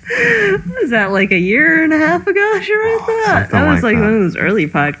 Was that like a year and a half ago? I should write that. That was like one of those early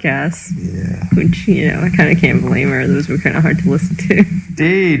podcasts. Yeah. Which, I kind of can't blame her. Those were kind of hard to listen to.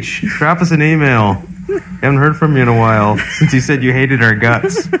 Deej, drop us an email. Haven't heard from you in a while since you said you hated our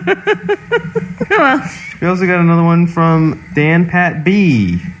guts. Oh, well. We also got another one from Dan Pat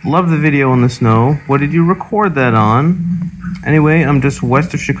B. Love the video in the snow. What did you record that on? Anyway, I'm just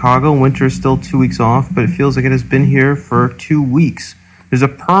west of Chicago. Winter is still 2 weeks off, but it feels like it has been here for 2 weeks. There's a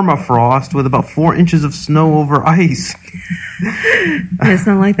permafrost with about 4 inches of snow over ice. It's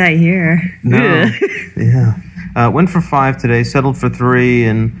not like that here. No. Yeah. Went for 5 today, settled for 3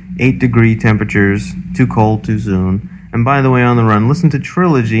 and 8-degree temperatures. Too cold, too soon. And by the way, on the run, listened to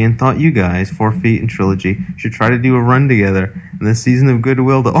Trilogy and thought you guys, 4 Feet and Trilogy, should try to do a run together. In this season of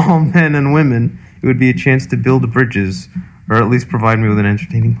goodwill to all men and women, it would be a chance to build bridges, or at least provide me with an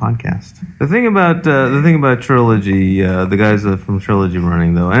entertaining podcast. The thing about Trilogy, the guys from Trilogy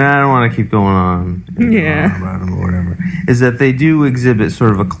running, though, and I don't want to keep going on about them or whatever, is that they do exhibit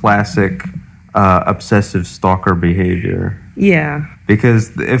sort of a classic obsessive stalker behavior. Yeah.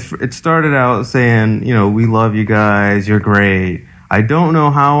 Because if it started out saying, we love you guys, you're great, I don't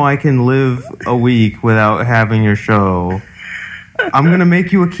know how I can live a week without having your show. I'm going to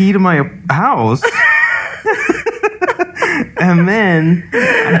make you a key to my house. And then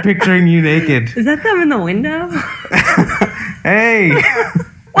I'm picturing you naked. Is that them in the window? Hey!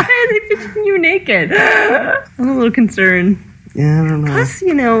 Why are they picturing you naked? I'm a little concerned. Yeah, I don't know. Plus,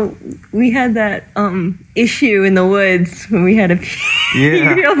 we had that issue in the woods when we had to pee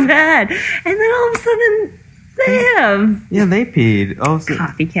real bad. And then all of a sudden, they have... Yeah, they peed. Oh, so,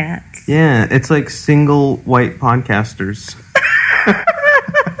 copycats. Yeah, it's like single white podcasters.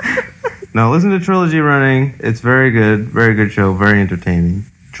 No, listen to Trilogy Running. It's very good show, very entertaining.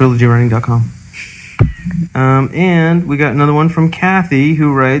 TrilogyRunning.com. And we got another one from Kathy,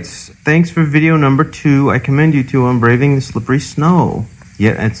 who writes, thanks for video number 2. I commend you two on braving the slippery snow.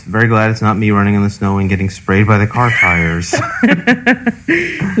 Yet it's very glad it's not me running in the snow and getting sprayed by the car tires.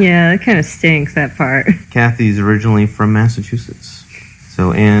 Yeah, that kind of stinks, that part. Kathy's originally from Massachusetts.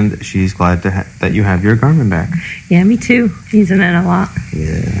 And she's glad that you have your Garmin back. Yeah, me too. Using it a lot.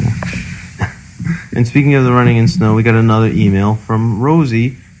 Yeah. And speaking of the running in snow, we got another email from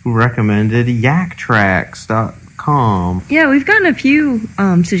Rosie, who recommended yaktracks.com. Yeah, we've gotten a few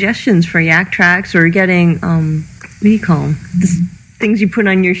suggestions for yak tracks, or getting, what do you call them? Things you put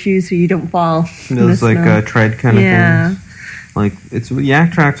on your shoes so you don't fall. Those like tread kind of things. Like,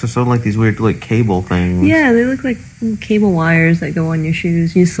 yak tracks are sort of like these weird like cable things. Yeah, they look like cable wires that go on your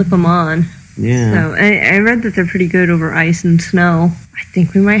shoes. You slip them on. Yeah. So I read that they're pretty good over ice and snow. I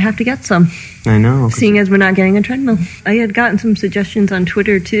think we might have to get some. I know. Seeing as we're not getting a treadmill. I had gotten some suggestions on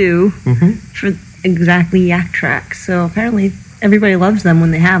Twitter, too, for exactly yak tracks. So apparently everybody loves them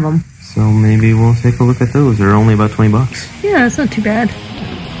when they have them. So maybe we'll take a look at those. They're only about $20. Yeah, it's not too bad.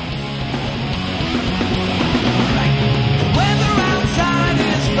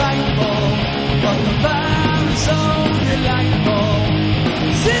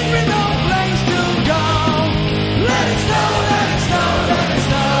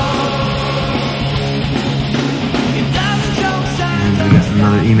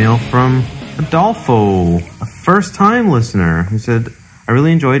 Another email from Adolfo, a first-time listener, who said, I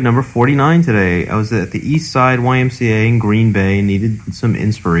really enjoyed number 49 today. I was at the East Side YMCA in Green Bay and needed some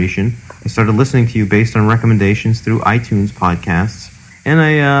inspiration. I started listening to you based on recommendations through iTunes podcasts. And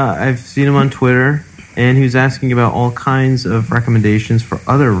I've seen him on Twitter, and he was asking about all kinds of recommendations for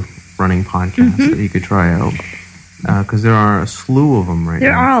other running podcasts that you could try out. Because there are a slew of them right now.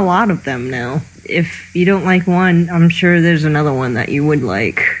 There are a lot of them now. If you don't like one, I'm sure there's another one that you would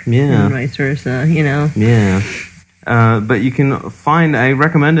like. Yeah. And vice versa, Yeah. But you can find, I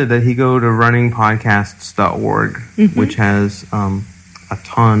recommended that he go to runningpodcasts.org, which has a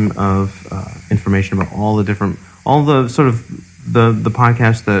ton of information about all the sort of the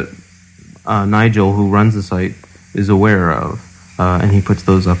podcasts that Nigel, who runs the site, is aware of. And he puts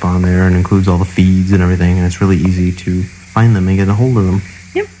those up on there and includes all the feeds and everything, and it's really easy to find them and get a hold of them.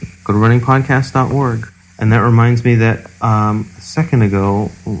 Yep. Go to runningpodcast.org. And that reminds me that a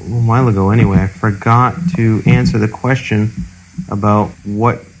while ago anyway, I forgot to answer the question about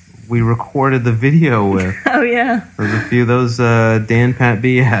what we recorded the video with. Oh, yeah. There's a few of those Dan Pat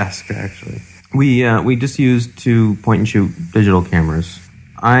B asked, actually. We just used 2 point-and-shoot digital cameras.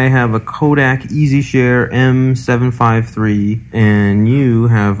 I have a Kodak EasyShare M753, and you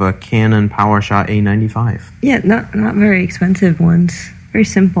have a Canon PowerShot A95. Yeah, not very expensive ones. Very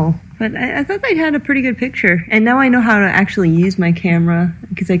simple. But I thought they had a pretty good picture. And now I know how to actually use my camera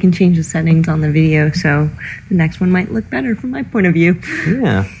because I can change the settings on the video, so the next one might look better from my point of view.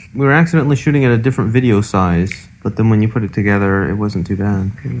 Yeah. We were accidentally shooting at a different video size, but then when you put it together, it wasn't too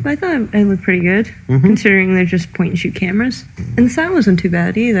bad. But I thought it looked pretty good, considering they're just point-and-shoot cameras. And the sound wasn't too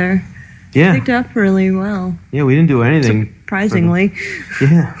bad either. Yeah. It picked up really well. Yeah, we didn't do anything. Surprisingly. We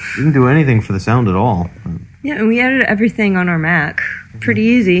didn't do anything for the sound at all. Yeah, and we edited everything on our Mac. Pretty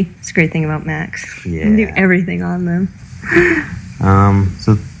easy. It's a great thing about Macs. Yeah. You can do everything on them.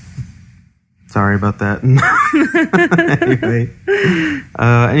 So sorry about that.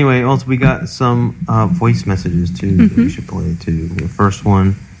 Anyway, also we got some voice messages too that we should play too. The first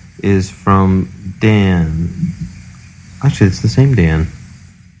one is from Dan. Actually, it's the same Dan.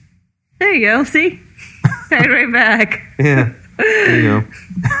 There you go. See? Right back. Yeah. There you go.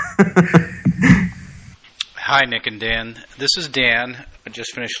 Hi, Nick and Dan. This is Dan. I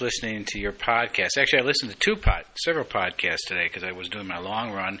just finished listening to your podcast. Actually, I listened to several podcasts today because I was doing my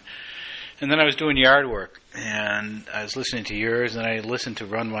long run. And then I was doing yard work. And I was listening to yours, and I listened to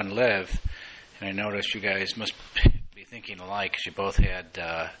Run, Run, Live. And I noticed you guys must be thinking alike because you both had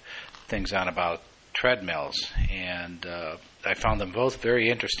things on about treadmills. And I found them both very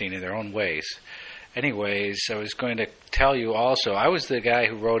interesting in their own ways. Anyways, I was going to tell you also, I was the guy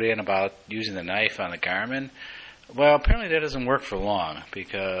who wrote in about using the knife on the Garmin. Well, apparently that doesn't work for long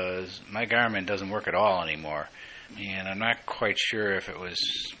because my Garmin doesn't work at all anymore. And I'm not quite sure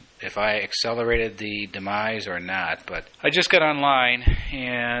if I accelerated the demise or not. But I just got online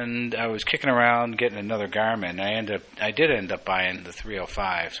and I was kicking around getting another Garmin. I did end up buying the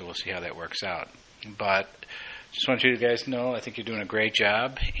 305, so we'll see how that works out. But just want you guys to know I think you're doing a great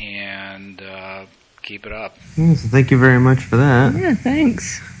job and keep it up. Yeah, so thank you very much for that. Yeah,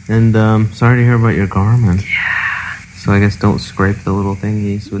 thanks. And sorry to hear about your Garmin. Yeah. So I guess don't scrape the little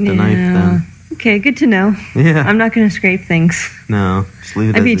thingies with the knife then. Okay, good to know. Yeah. I'm not going to scrape things. No, just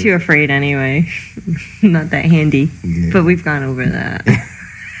leave it I'd be too afraid anyway. Not that handy. Yeah. But we've gone over that.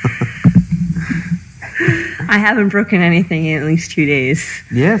 I haven't broken anything in at least 2 days.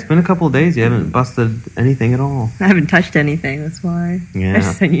 Yeah, it's been a couple of days. You haven't busted anything at all. I haven't touched anything, that's why. Yeah. I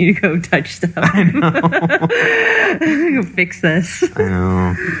just sent you to go touch stuff. I know. Go fix this. I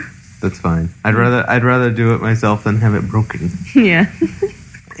know. That's fine. I'd rather do it myself than have it broken. Yeah.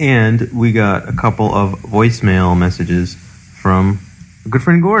 And we got a couple of voicemail messages from a good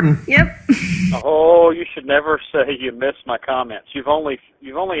friend Gordon. Yep. Oh, you should never say you missed my comments. You've only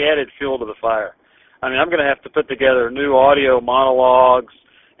added fuel to the fire. I mean, I'm going to have to put together new audio monologues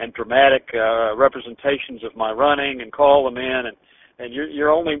and dramatic representations of my running and call them in, and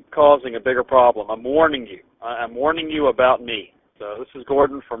you're only causing a bigger problem. I'm warning you. I'm warning you about me. So this is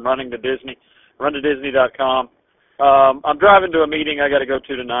Gordon from Running to Disney, runtodisney.com. I'm driving to a meeting I got to go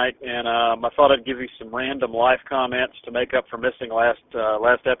to tonight, and I thought I'd give you some random life comments to make up for missing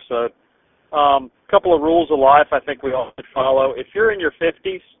last episode. Couple of rules of life I think we all should follow. If you're in your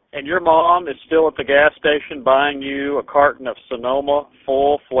 50s and your mom is still at the gas station buying you a carton of Sonoma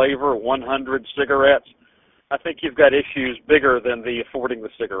full flavor 100 cigarettes, I think you've got issues bigger than the affording the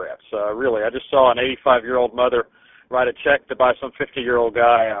cigarettes. Really, I just saw an 85-year-old mother write a check to buy some 50-year-old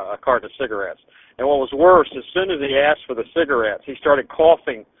guy a carton of cigarettes. And what was worse, as soon as he asked for the cigarettes, he started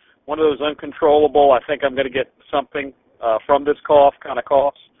coughing, one of those uncontrollable, I think I'm going to get something from this cough kind of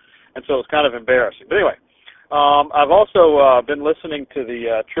coughs. And so it was kind of embarrassing. But anyway, I've also been listening to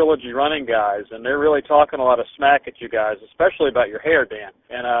the Trilogy Running guys, and they're really talking a lot of smack at you guys, especially about your hair, Dan.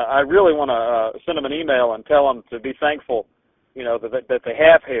 And I really want to send them an email and tell them to be thankful, you know, that they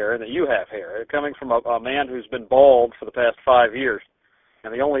have hair and that you have hair. Coming from a man who's been bald for the past 5 years,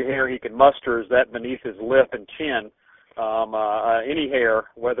 and the only hair he can muster is that beneath his lip and chin. Any hair,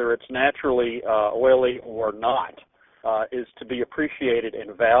 whether it's naturally oily or not, is to be appreciated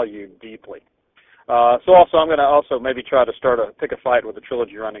and valued deeply. So also I'm going to also maybe try to pick a fight with the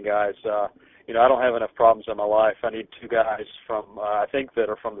Trilogy Running guys. You know, I don't have enough problems in my life. I need two guys from, I think, that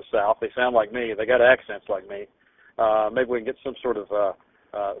are from the South. They sound like me. They got accents like me. Maybe we can get some sort of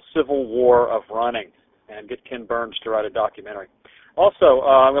civil war of running and get Ken Burns to write a documentary. Also,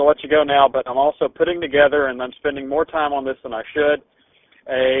 I'm going to let you go now, but I'm also putting together, and I'm spending more time on this than I should,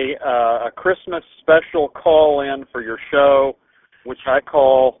 a Christmas special call-in for your show, which I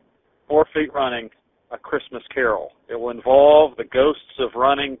call 4 Feet Running, A Christmas Carol. It will involve the ghosts of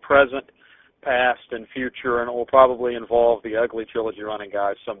running, present, past, and future, and it will probably involve the ugly Trilogy Running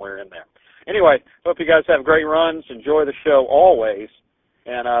guys somewhere in there. Anyway, hope you guys have great runs. Enjoy the show always,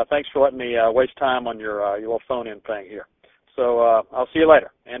 and thanks for letting me waste time on your little phone-in thing here. So I'll see you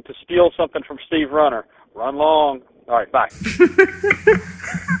later. And to steal something from Steve Runner, run long. All right, bye.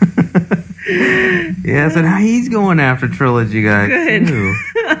 Yeah, so now he's going after Trilogy guys Good. too.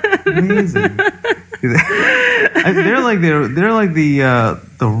 Amazing. They're like the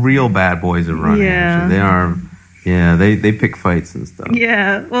real bad boys of running. Yeah. Actually. They are. Yeah, they pick fights and stuff.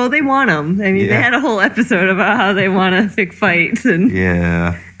 Yeah, well, they want them. I mean, they had a whole episode about how they want to pick fights, and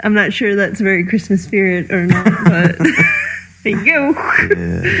yeah, I'm not sure that's very Christmas spirit or not, but there you go.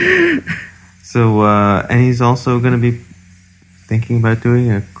 Yeah. So, and he's also going to be thinking about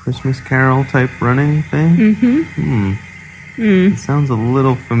doing a Christmas Carol type running thing. It sounds a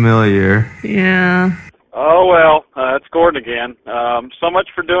little familiar. Yeah. Oh, well, it's Gordon again. So much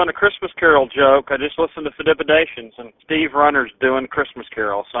for doing a Christmas Carol joke. I just listened to Fidipidations, and Steve Runner's doing Christmas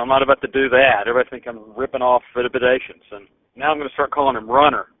Carol, so I'm not about to do that. Everybody think I'm ripping off Fidipidations, and now I'm going to start calling him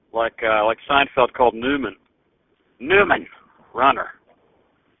Runner, like Seinfeld called Newman. Newman, Runner.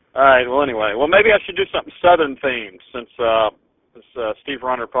 All right, well, anyway. Well, maybe I should do something Southern themed, since Steve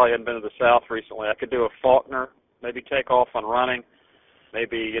Runner probably hadn't been to the South recently. I could do a Faulkner, maybe take off on running,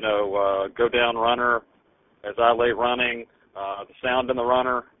 maybe, go down Runner, As I Lay Running, The Sound in the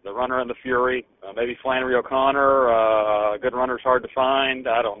Runner and the Fury, maybe Flannery O'Connor, Good Runner's Hard to Find.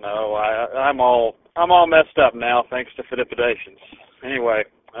 I don't know. I'm all messed up now thanks to Fidipidations. Anyway,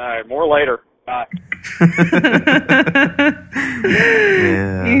 all right, more later. Bye.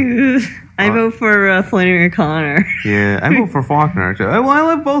 Yeah. I vote for Flannery O'Connor. Yeah, I vote for Faulkner, actually. Well, I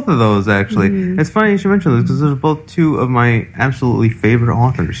love both of those, actually. It's funny you should mention those, because those are both two of my absolutely favorite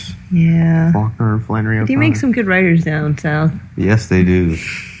authors. Yeah. Faulkner and Flannery O'Connor. They make some good writers down south. Yes, they do.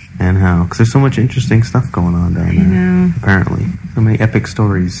 And how? Because there's so much interesting stuff going on down there. know. Apparently. So many epic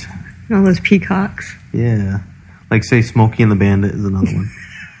stories. All those peacocks. Yeah. Like, say, Smokey and the Bandit is another one.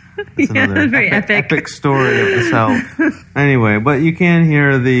 That's another very epic story of the South. Anyway, but you can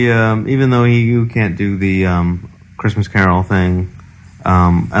hear the, even though you can't do the Christmas Carol thing,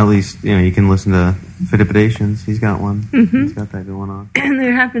 at least, you can listen to Fidipidations. He's got one. He's got that going on. And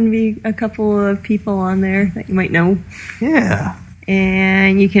there happen to be a couple of people on there that you might know. Yeah.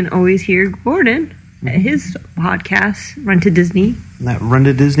 And you can always hear Gordon at his podcast, Run to Disney. At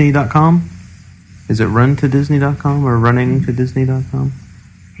runtodisney.com? Is it runtodisney.com or runningtodisney.com?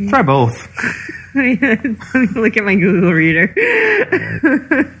 Try both. Let me look at my Google Reader. Get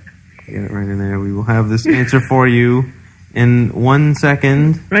it right in there. We will have this answer for you in 1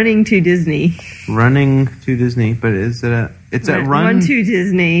 second. Running to Disney. Running to Disney, but is it it's at Run to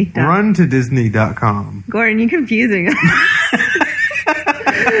Disney. Runtodisney.com. Gordon, you're confusing us.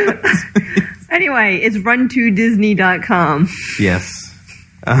 Anyway, it's runtodisney.com. Yes.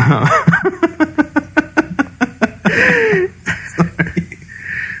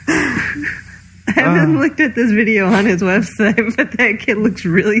 I haven't looked at this video on his website, but that kid looks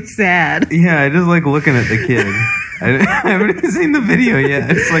really sad. Yeah, I just like looking at the kid. I haven't even seen the video yet.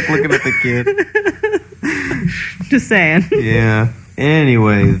 I just like looking at the kid. Just saying. Yeah.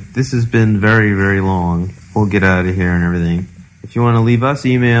 Anyway, this has been very, very long. We'll get out of here and everything. If you want to leave us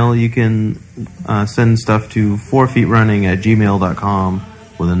email, you can send stuff to 4feetrunning@gmail.com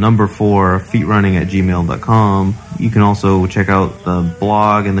with a number 4, feetrunning@gmail.com. You can also check out the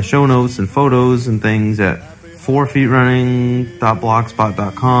blog and the show notes and photos and things at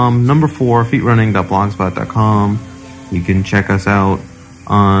 4feetrunning.blogspot.com, number 4, feetrunning.blogspot.com. You can check us out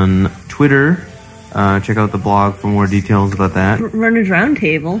on Twitter. Check out the blog for more details about that. Runners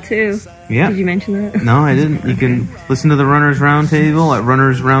Roundtable, too. Yeah. Did you mention that? No, I didn't. You can listen to the Runners Roundtable at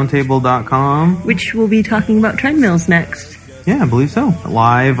runnersroundtable.com. Which we'll be talking about treadmills next. Yeah, I believe so.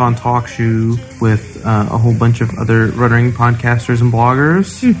 Live on TalkShoe with a whole bunch of other running podcasters and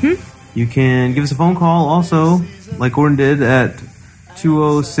bloggers. You can give us a phone call also, like Gordon did, at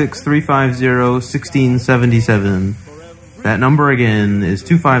 206-350-1677. That number again is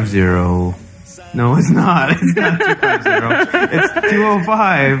 250... No, it's not. It's not 250. It's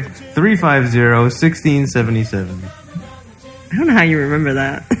 205-350-1677. I don't know how you remember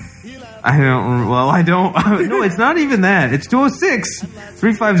that. I don't. Well, I don't. No, it's not even that. It's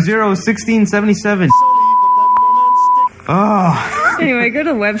 206-350-1677. Oh. Anyway, go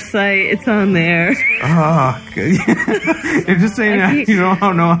to the website. It's on there. Oh. You're just saying that you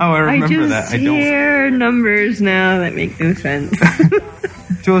don't know how I remember that. I don't hear numbers now that make no sense.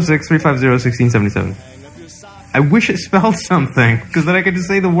 206-350-1677. I wish it spelled something, because then I could just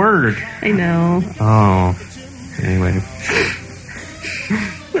say the word. I know. Oh. Anyway.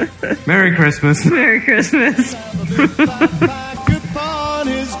 Merry Christmas. Merry Christmas. On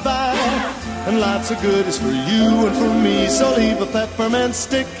his back, and lots of goodies for you and for me. So leave a peppermint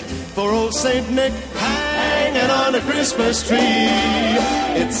stick for old Saint Nick hanging on a Christmas tree.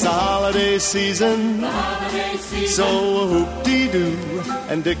 It's a holiday holiday season. So whoop-dee-doo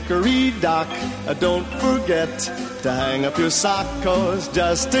and dickory-dock, don't forget to hang up your sock, 'cause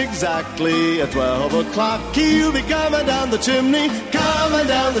just exactly at 12 o'clock he'll be coming down the chimney, coming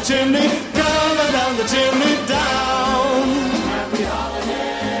down the chimney, coming down the chimney down. Happy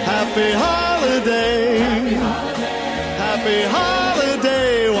holiday, happy holiday, happy holiday, happy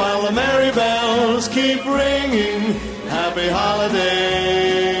holiday, while the merry bells keep ringing. Happy holiday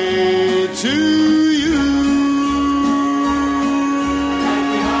to you.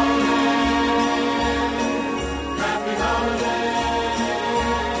 Happy holiday, happy holiday,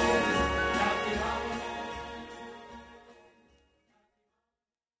 happy holiday.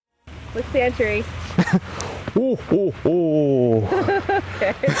 What's the entry? Ooh, ooh, ooh.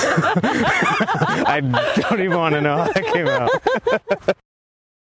 Okay. I don't even want to know how that came out.